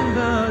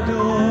the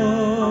door.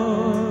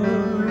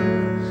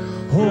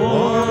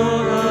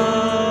 Oh,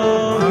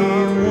 how he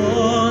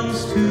wants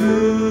to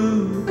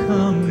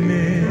come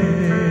in.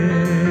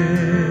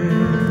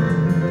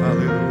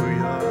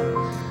 Hallelujah.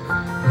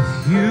 If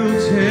you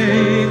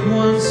take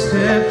one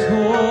step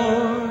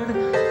toward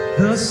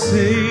the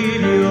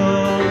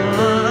Savior,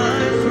 my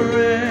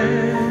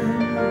friend,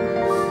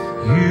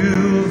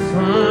 you'll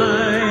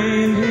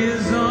find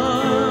his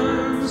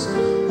arms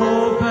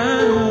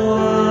open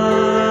wide.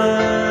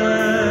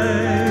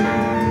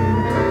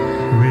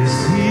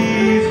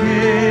 Receive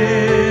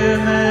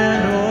him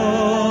and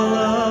all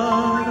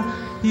of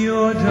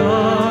your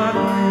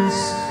darkness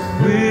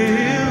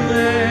will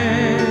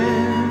end.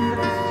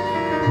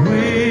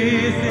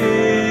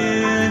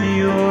 Within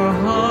your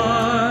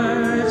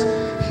heart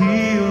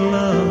he'll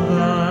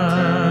abide.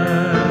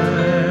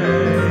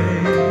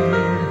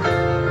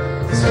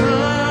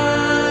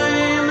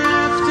 Time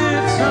after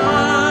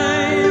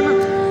time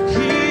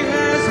he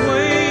has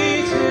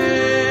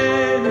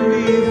waited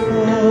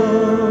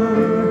before,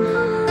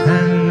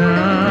 and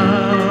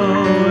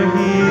now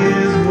he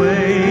is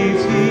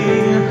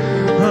waiting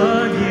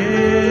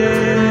again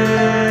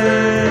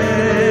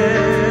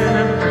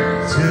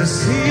to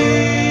see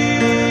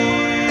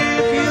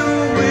if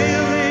you're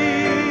willing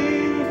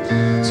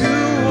to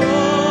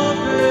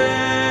open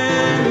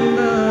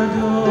the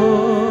door.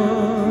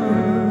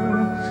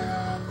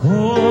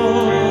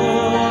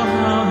 Oh,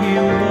 how he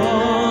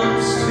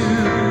wants to.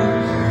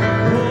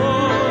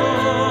 Oh,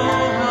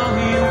 how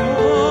he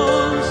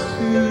wants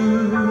to.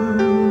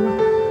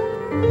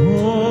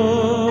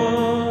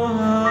 Oh,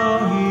 how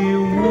he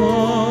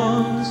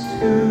wants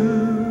to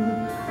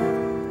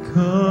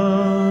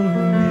come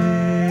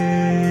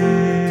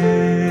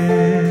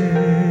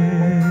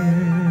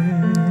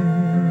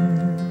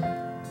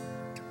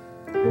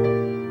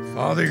in.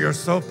 Father, you're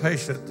so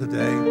patient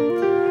today.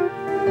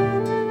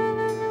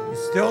 You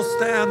still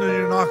stand and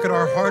you knock at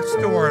our heart's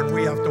door, and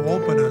we have to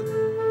open it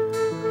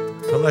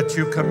to let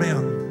you come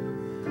in.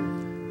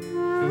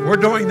 We're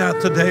doing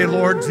that today,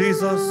 Lord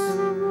Jesus,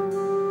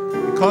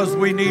 because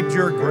we need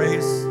your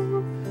grace.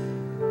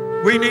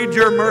 We need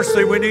your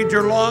mercy. We need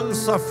your long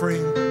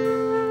suffering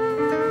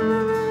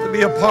to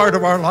be a part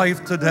of our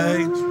life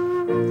today.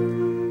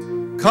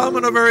 Come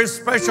in a very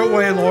special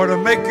way, Lord,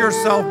 and make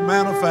yourself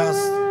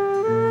manifest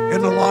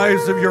in the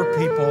lives of your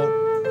people.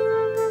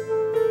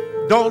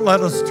 Don't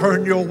let us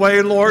turn you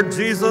away, Lord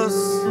Jesus,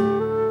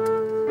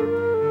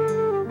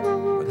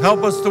 but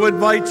help us to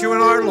invite you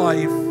in our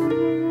life.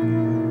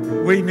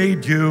 We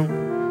need you.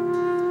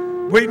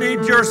 We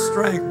need your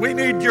strength. We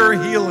need your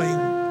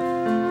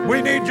healing.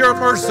 We need your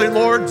mercy,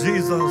 Lord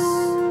Jesus.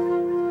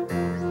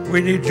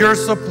 We need your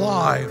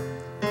supply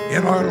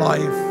in our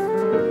life.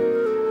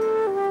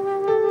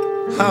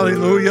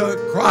 Hallelujah.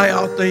 Cry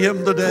out to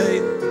him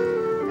today.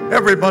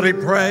 Everybody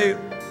pray.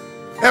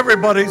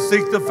 Everybody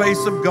seek the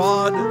face of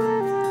God.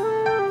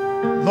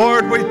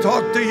 Lord, we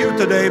talk to you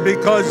today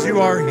because you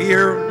are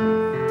here.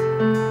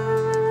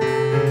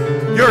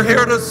 You're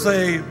here to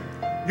save.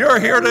 You're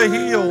here to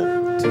heal.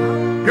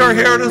 You're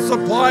here to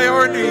supply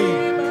our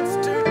need.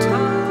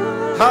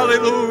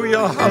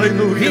 Hallelujah,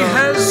 hallelujah. He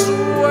has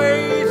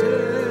waited,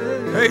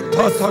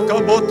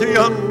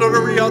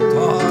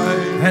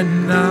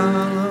 and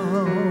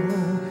now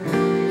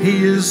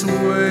he is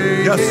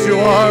waiting. Yes, you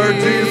are,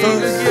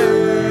 Jesus.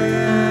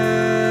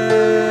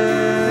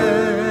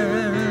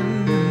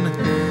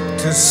 Again,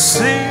 to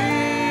see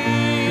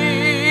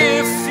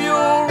if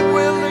you're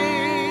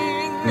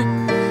willing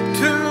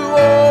to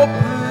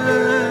open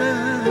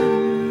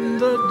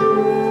the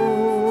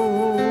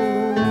door.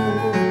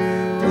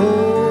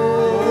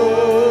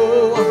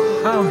 Oh,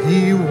 how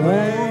he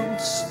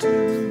wants to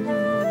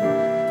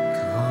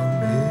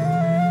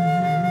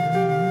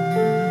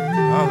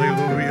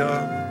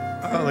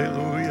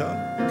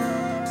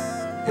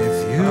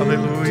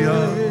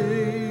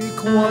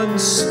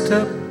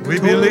We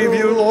believe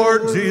you,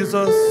 Lord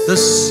Jesus. the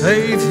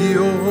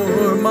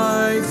Savior,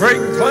 my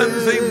Bring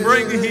cleansing,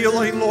 bring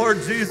healing, Lord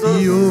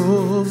Jesus.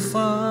 You'll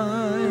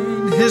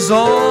find His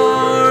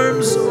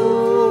arms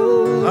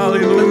open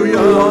Hallelujah,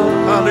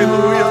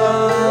 hallelujah.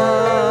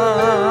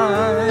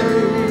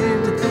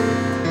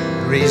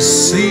 wide.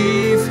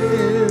 Receive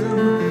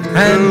Him,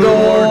 and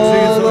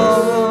Lord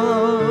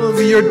all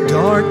of your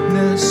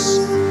darkness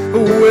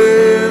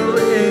will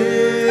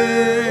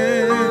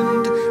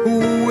end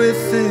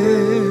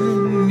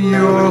within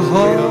your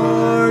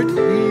heart.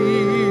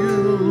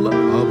 He'll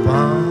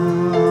abide.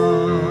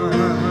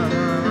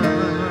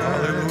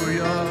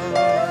 Hallelujah.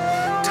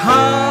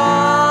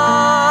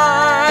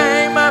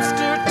 Time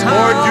after time,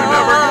 Lord, you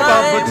never give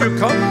up, but you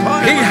come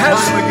time He and has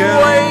time again.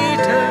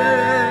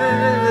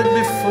 waited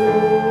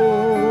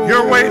before.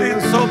 You're waiting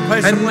so And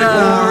patiently,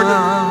 Lord.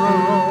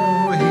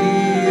 now He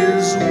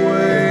is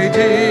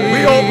waiting. We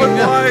open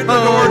wide the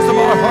doors of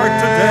our heart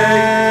today.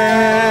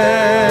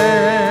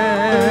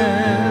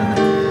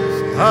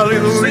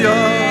 Hallelujah,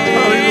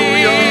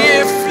 hallelujah.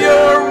 If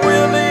you're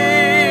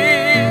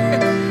willing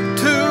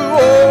to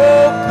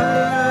open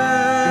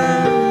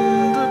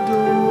the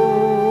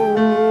door,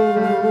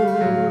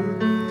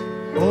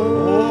 oh,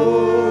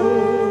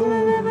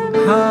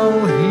 how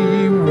He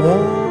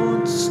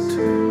wants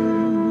to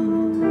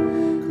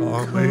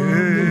Come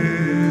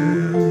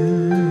in.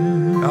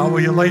 Now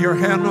will you lay your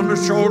hand on the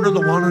shoulder, the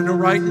one on the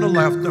right and the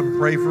left, and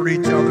pray for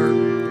each other.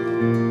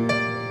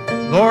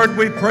 Lord,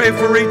 we pray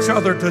for each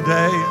other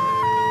today.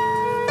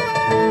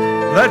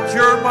 Let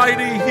your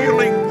mighty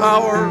healing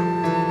power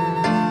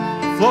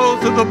flow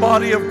through the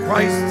body of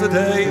Christ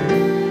today.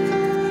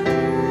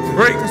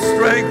 Bring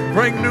strength,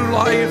 bring new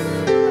life,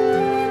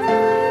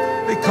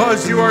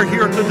 because you are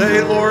here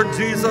today, Lord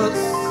Jesus.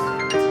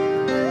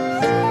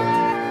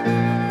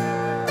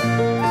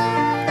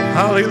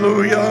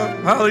 Hallelujah,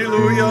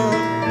 hallelujah.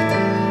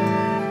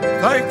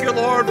 Thank you,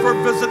 Lord, for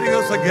visiting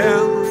us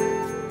again.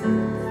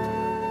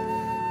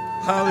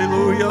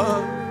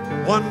 Hallelujah.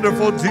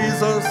 Wonderful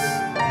Jesus.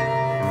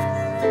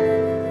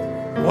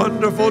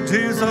 Wonderful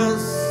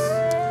Jesus.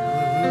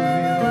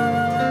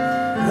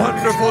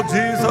 Wonderful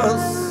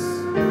Jesus.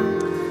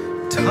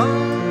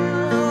 time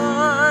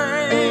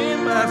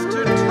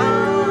after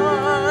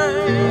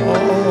time.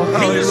 Oh,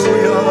 He's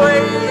hallelujah.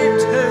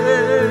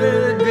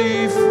 waited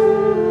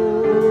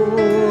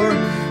before,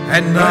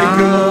 and Thank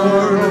you,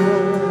 Lord.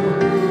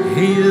 now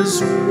He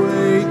is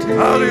waiting.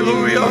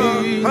 Hallelujah.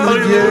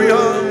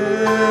 Hallelujah.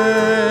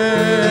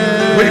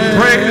 We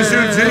praise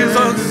you,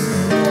 Jesus.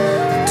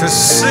 To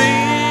see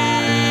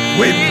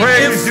We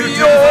praise if you,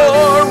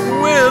 you're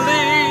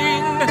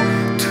willing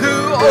to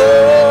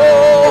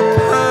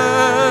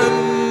open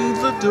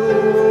the door.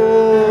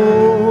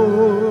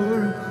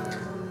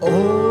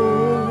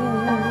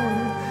 Oh,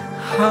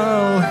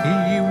 how He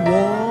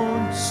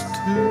wants to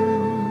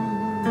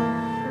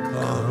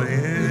Come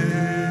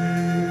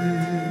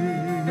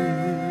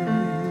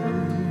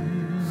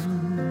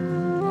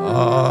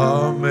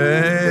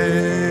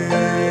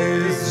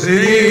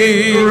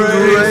Amazing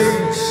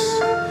grace,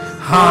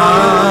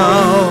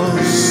 how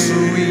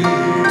sweet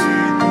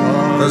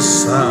the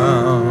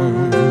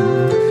sound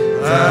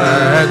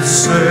that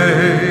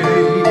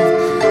saved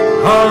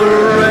a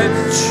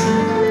wretch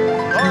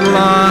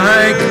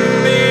like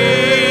me.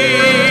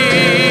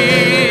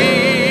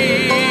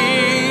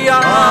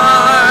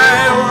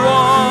 I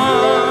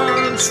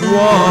once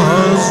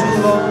was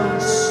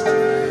lost,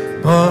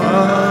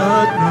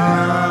 but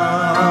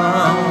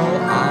now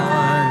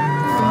I'm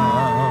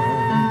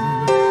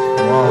found.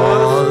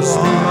 Was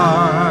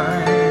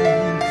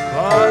blind,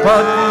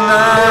 but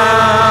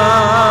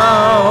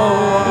now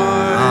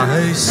I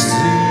see.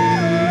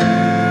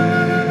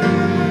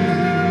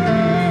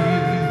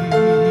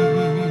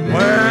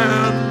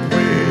 when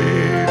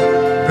we've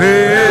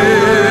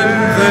Been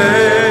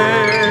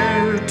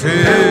there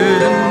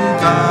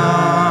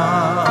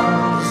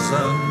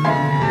 10,000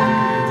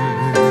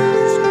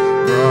 years,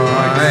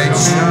 bright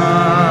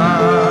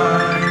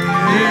shining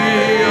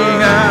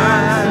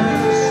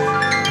as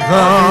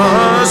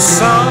the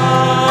sun.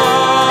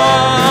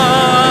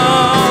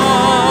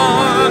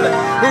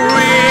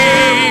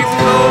 We've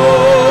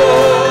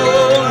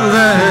known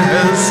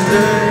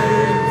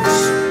days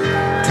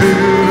to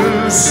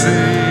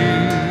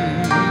sing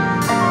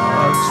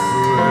God's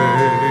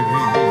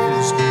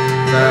praise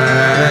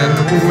than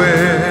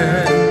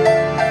when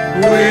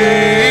we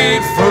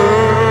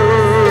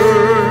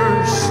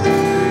first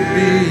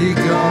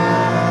begun.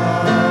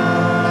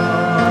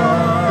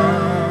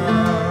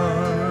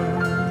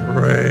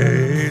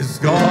 praise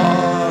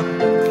God,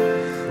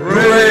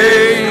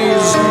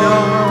 Praise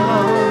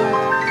God,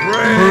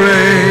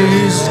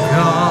 praise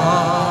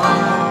God,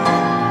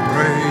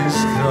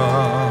 praise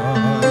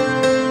God,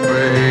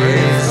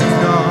 praise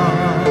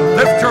God.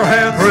 lift your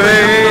hands.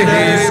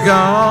 Praise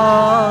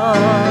God,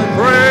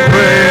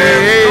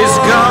 praise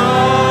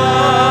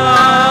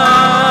God,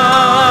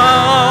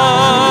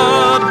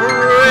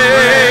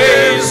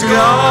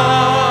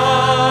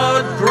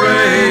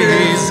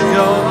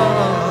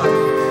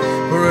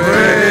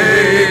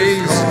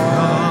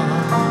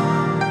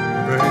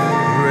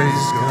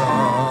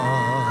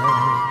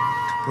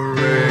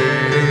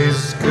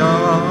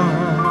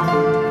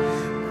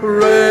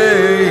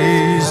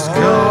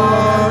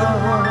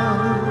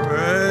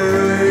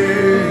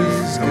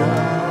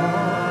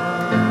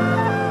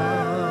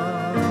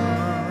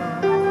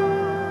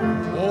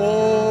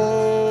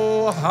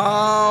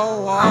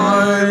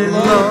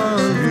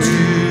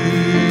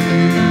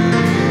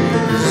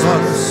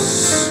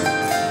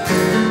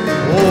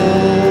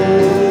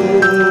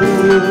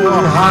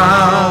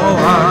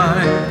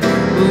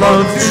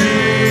 love Jesus.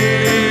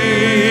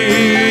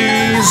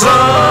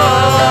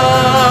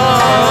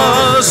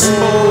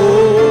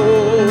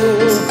 Oh,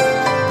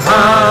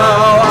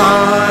 how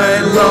I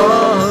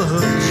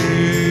love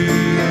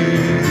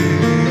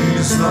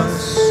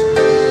Jesus,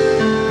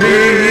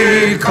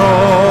 because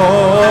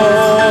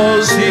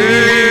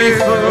he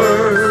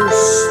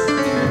first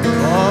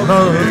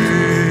loved me.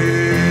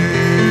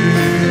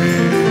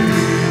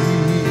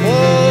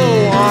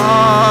 Oh,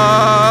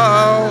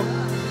 I'll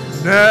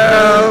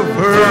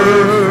never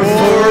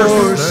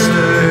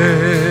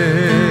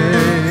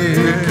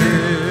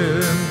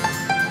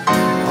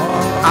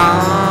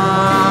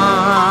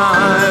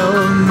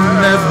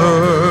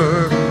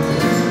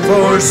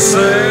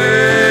forsake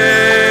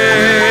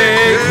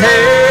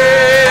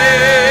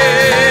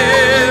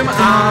him.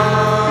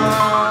 I'll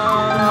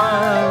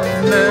never forsake him. I'll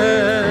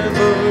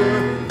never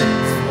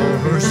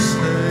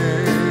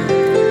forsake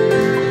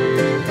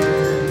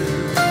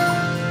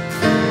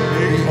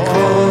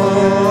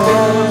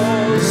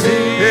because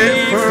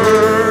he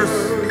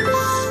first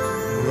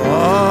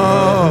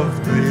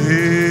loved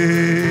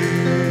me.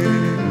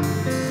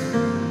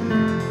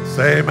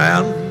 Say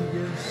amen.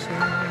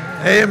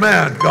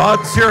 Amen.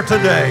 God's here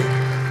today.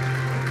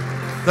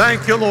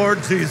 Thank you,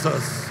 Lord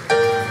Jesus.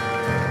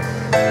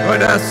 I'm going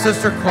to ask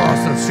Sister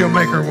Cross if she'll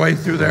make her way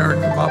through there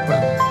and come up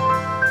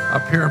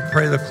here and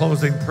pray the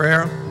closing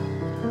prayer.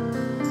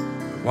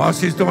 While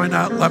she's doing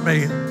that, let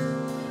me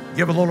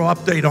give a little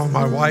update on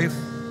my wife.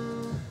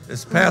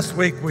 This past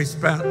week, we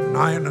spent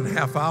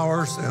 9.5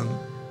 hours in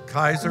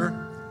Kaiser,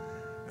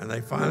 and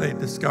they finally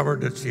discovered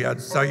that she had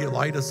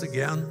cellulitis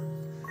again.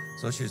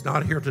 So she's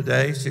not here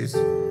today. She's,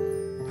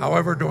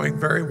 however, doing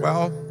very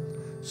well.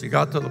 She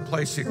got to the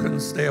place she couldn't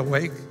stay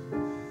awake,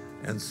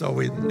 and so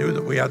we knew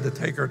that we had to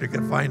take her to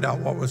find out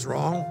what was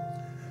wrong.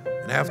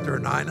 And after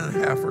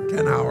 9.5 or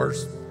 10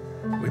 hours,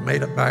 we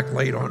made it back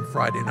late on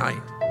Friday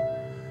night.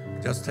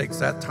 It just takes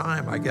that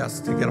time, I guess,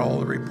 to get all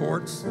the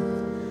reports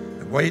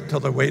and wait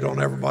till they wait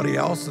on everybody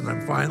else, and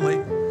then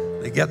finally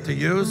they get to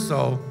you.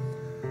 So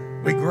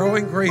we grow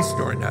in grace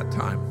during that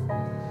time.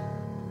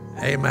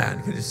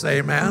 Amen. Can you say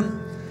amen?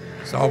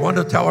 So I want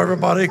to tell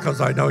everybody, because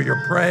I know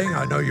you're praying,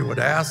 I know you would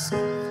ask.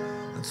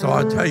 And so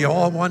I'll tell you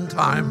all one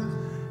time,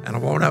 and I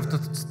won't have to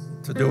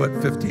do it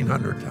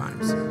 1,500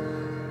 times.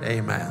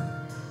 Amen.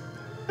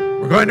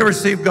 We're going to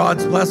receive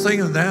God's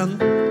blessing, and then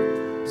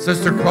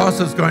Sister Cross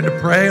is going to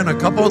pray, and a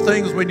couple of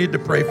things we need to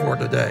pray for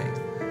today.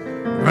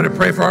 We're going to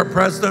pray for our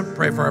president,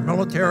 pray for our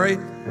military,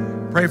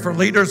 pray for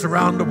leaders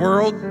around the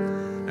world,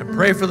 and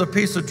pray for the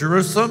peace of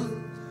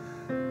Jerusalem.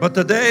 But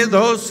today,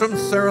 those from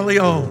Sierra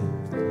Leone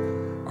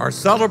are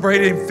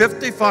celebrating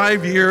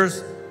 55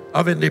 years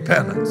of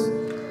independence.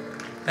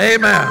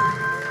 Amen.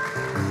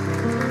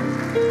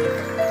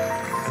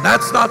 And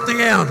that's not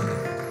the end.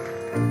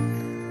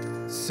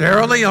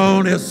 Sierra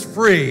Leone is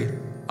free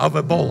of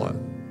Ebola.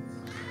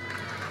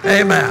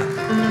 Amen.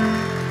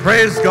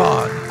 Praise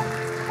God.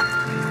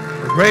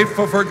 We're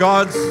grateful for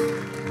God's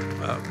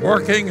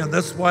working in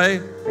this way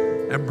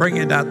and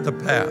bringing that to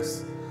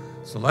pass.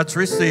 So let's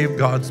receive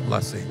God's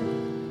blessing.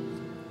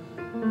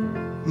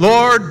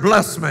 Lord,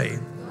 bless me.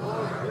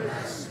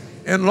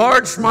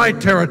 Enlarge my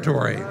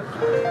territory.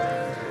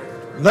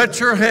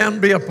 Let your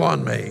hand be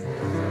upon me.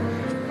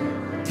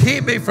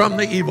 Keep me from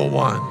the evil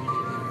one.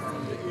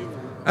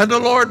 And the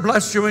Lord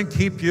bless you and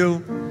keep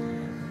you.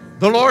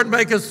 The Lord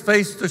make his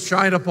face to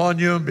shine upon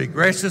you and be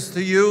gracious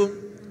to you.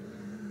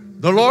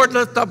 The Lord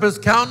lift up his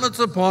countenance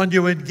upon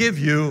you and give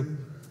you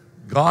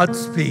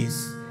God's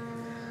peace.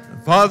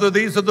 And Father,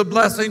 these are the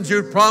blessings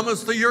you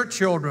promised to your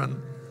children.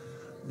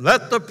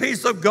 Let the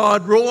peace of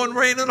God rule and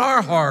reign in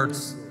our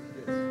hearts.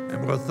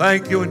 And we'll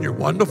thank you in your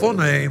wonderful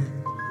name.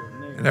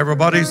 And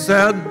everybody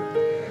said,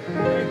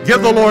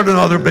 give the Lord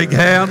another big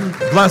hand.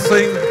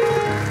 Blessing.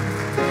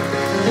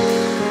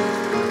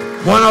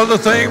 One other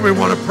thing, we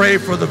want to pray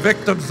for the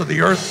victims of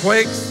the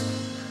earthquakes.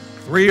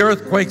 3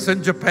 earthquakes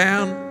in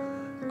Japan.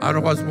 I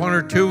don't know, it was 1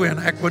 or 2 in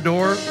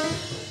Ecuador.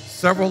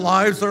 Several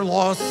lives are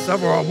lost,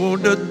 several are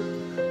wounded.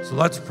 So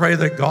let's pray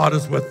that God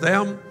is with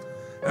them.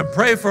 And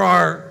pray for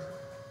our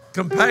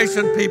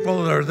compassion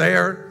people that are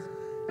there,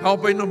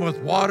 helping them with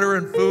water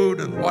and food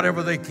and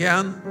whatever they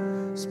can,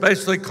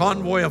 especially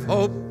Convoy of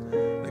Hope,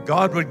 that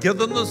God would give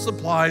them the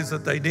supplies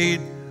that they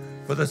need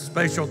for this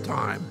special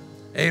time.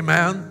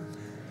 Amen.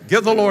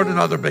 Give the Lord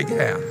another big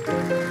hand.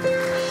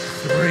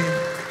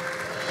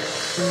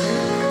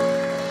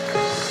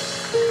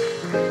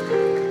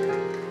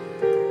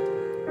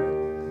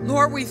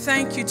 Lord, we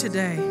thank you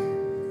today.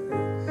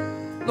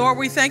 Lord,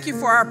 we thank you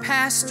for our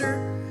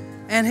pastor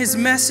and his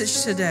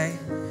message today,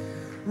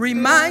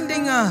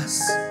 reminding us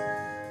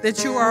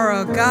that you are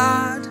a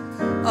God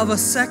of a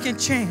second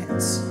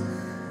chance,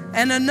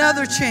 and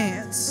another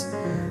chance,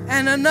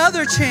 and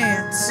another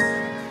chance,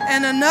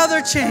 and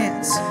another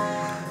chance.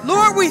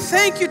 Lord, we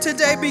thank you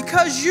today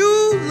because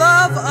you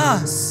love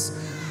us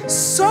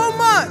so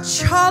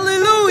much,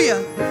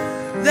 hallelujah,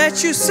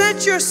 that you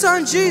sent your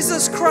son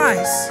Jesus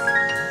Christ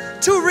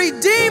to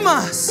redeem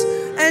us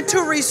and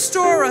to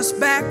restore us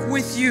back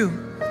with you.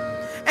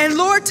 And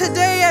Lord,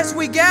 today as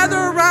we gather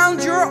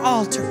around your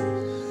altar,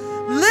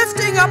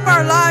 lifting up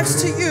our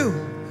lives to you,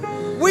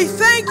 we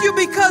thank you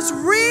because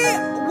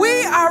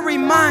we are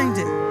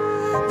reminded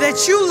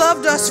that you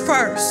loved us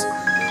first.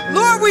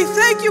 Lord, we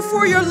thank you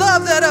for your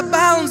love that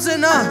abounds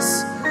in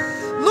us.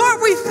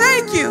 Lord, we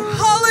thank you,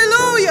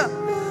 hallelujah,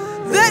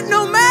 that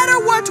no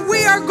matter what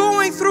we are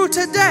going through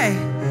today,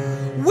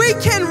 we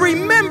can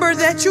remember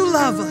that you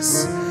love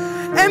us.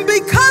 And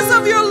because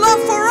of your love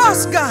for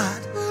us, God,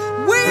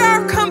 we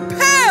are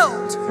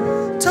compelled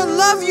to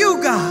love you,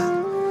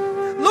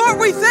 God. Lord,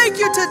 we thank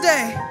you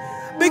today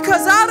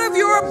because out of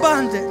your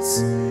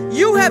abundance,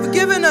 you have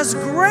given us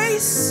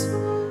grace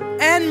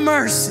and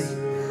mercy.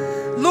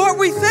 Lord,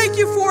 we thank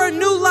you for a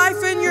new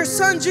life in your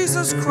Son,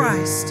 Jesus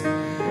Christ.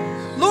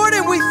 Lord,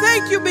 and we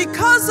thank you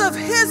because of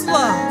his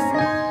love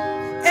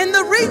and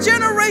the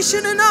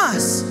regeneration in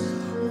us.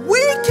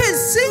 We can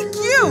seek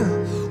you.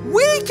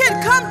 We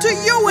can come to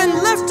you and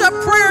lift up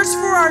prayers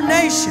for our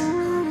nation.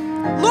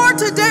 Lord,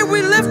 today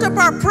we lift up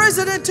our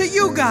president to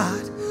you,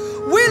 God.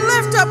 We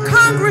lift up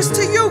Congress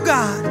to you,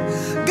 God.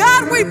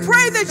 God, we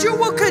pray that you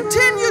will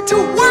continue to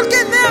work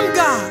in them,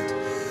 God.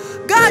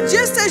 God,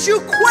 just as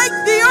you quake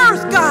the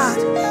earth, God,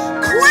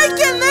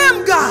 quake in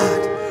them,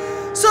 God,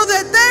 so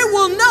that they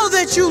will know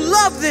that you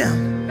love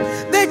them,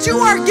 that you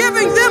are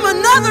giving them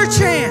another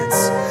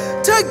chance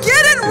to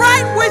get it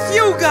right with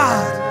you,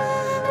 God.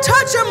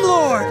 Touch them,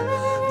 Lord,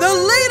 the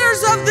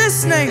leaders of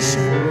this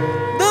nation,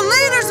 the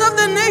leaders of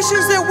the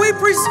nations that we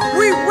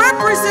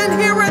represent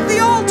here at the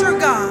altar,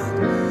 God.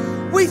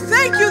 We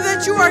thank you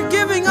that you are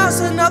giving us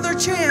another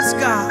chance,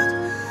 God.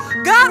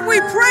 God, we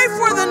pray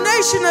for the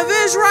nation of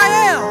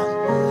Israel.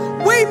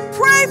 We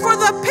pray for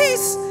the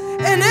peace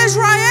in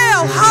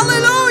Israel.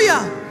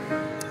 Hallelujah.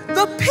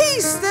 The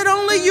peace that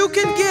only you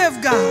can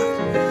give,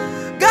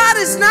 God. God,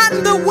 is not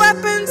in the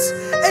weapons,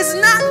 it's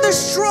not in the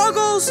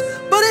struggles,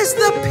 but it's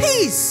the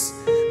peace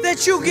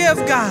that you give,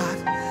 God.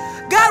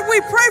 God, we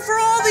pray for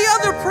all the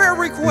other prayer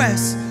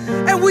requests.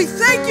 And we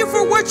thank you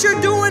for what you're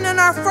doing in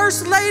our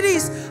First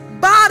Lady's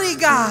body,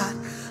 God.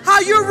 How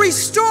you're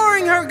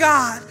restoring her,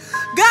 God.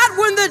 God,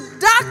 when the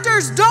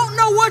doctors don't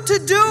know what to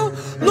do,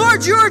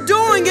 Lord, you're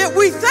doing it.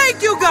 We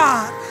thank you,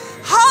 God.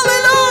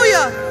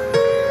 Hallelujah.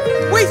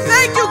 We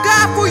thank you,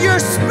 God, for your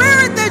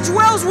spirit that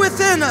dwells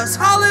within us.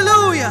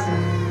 Hallelujah.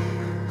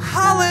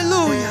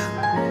 Hallelujah.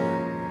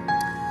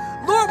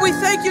 Lord, we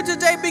thank you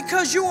today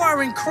because you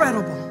are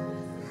incredible.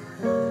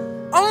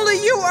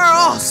 Only you are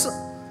awesome.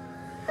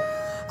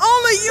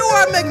 Only you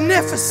are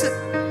magnificent.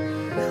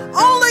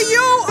 Only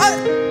you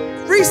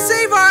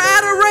receive our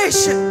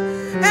adoration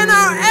and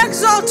our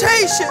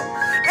exaltation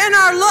and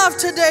our love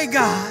today,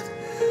 God.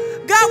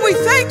 God, we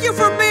thank you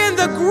for being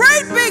the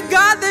great big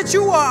God that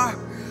you are.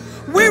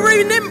 We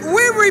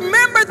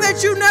remember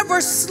that you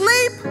never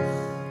sleep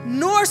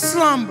nor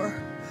slumber.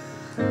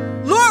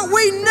 Lord,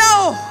 we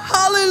know,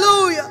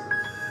 hallelujah,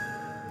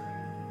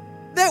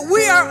 that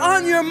we are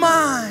on your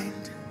mind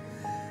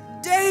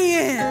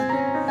day in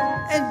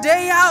and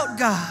day out,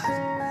 God.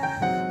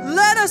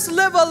 Let us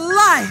live a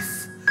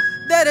life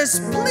that is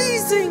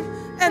pleasing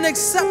and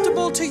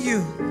acceptable to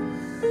you.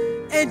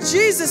 In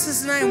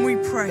Jesus' name we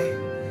pray.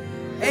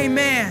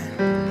 Amen.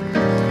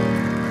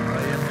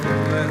 I am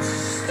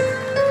blessed.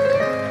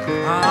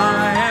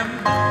 I am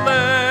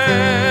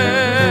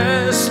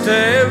blessed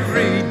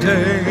every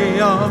day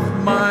of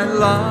my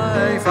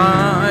life.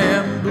 I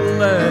am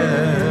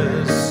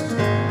blessed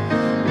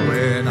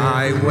when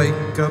I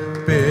wake up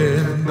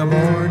in the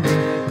morning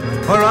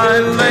or I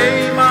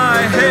lay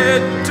my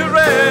head to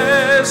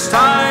rest.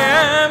 I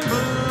am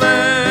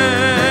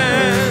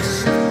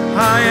blessed.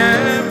 I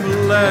am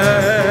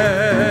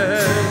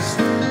blessed.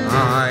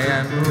 I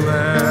am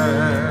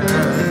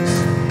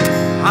blessed.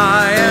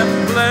 I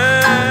am blessed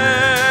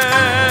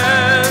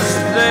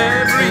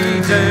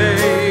every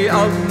day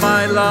of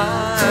my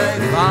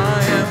life.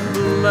 I am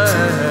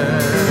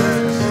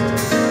blessed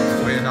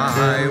when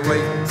I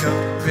wake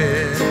up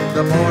in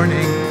the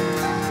morning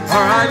or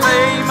I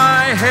lay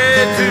my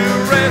head to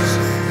rest.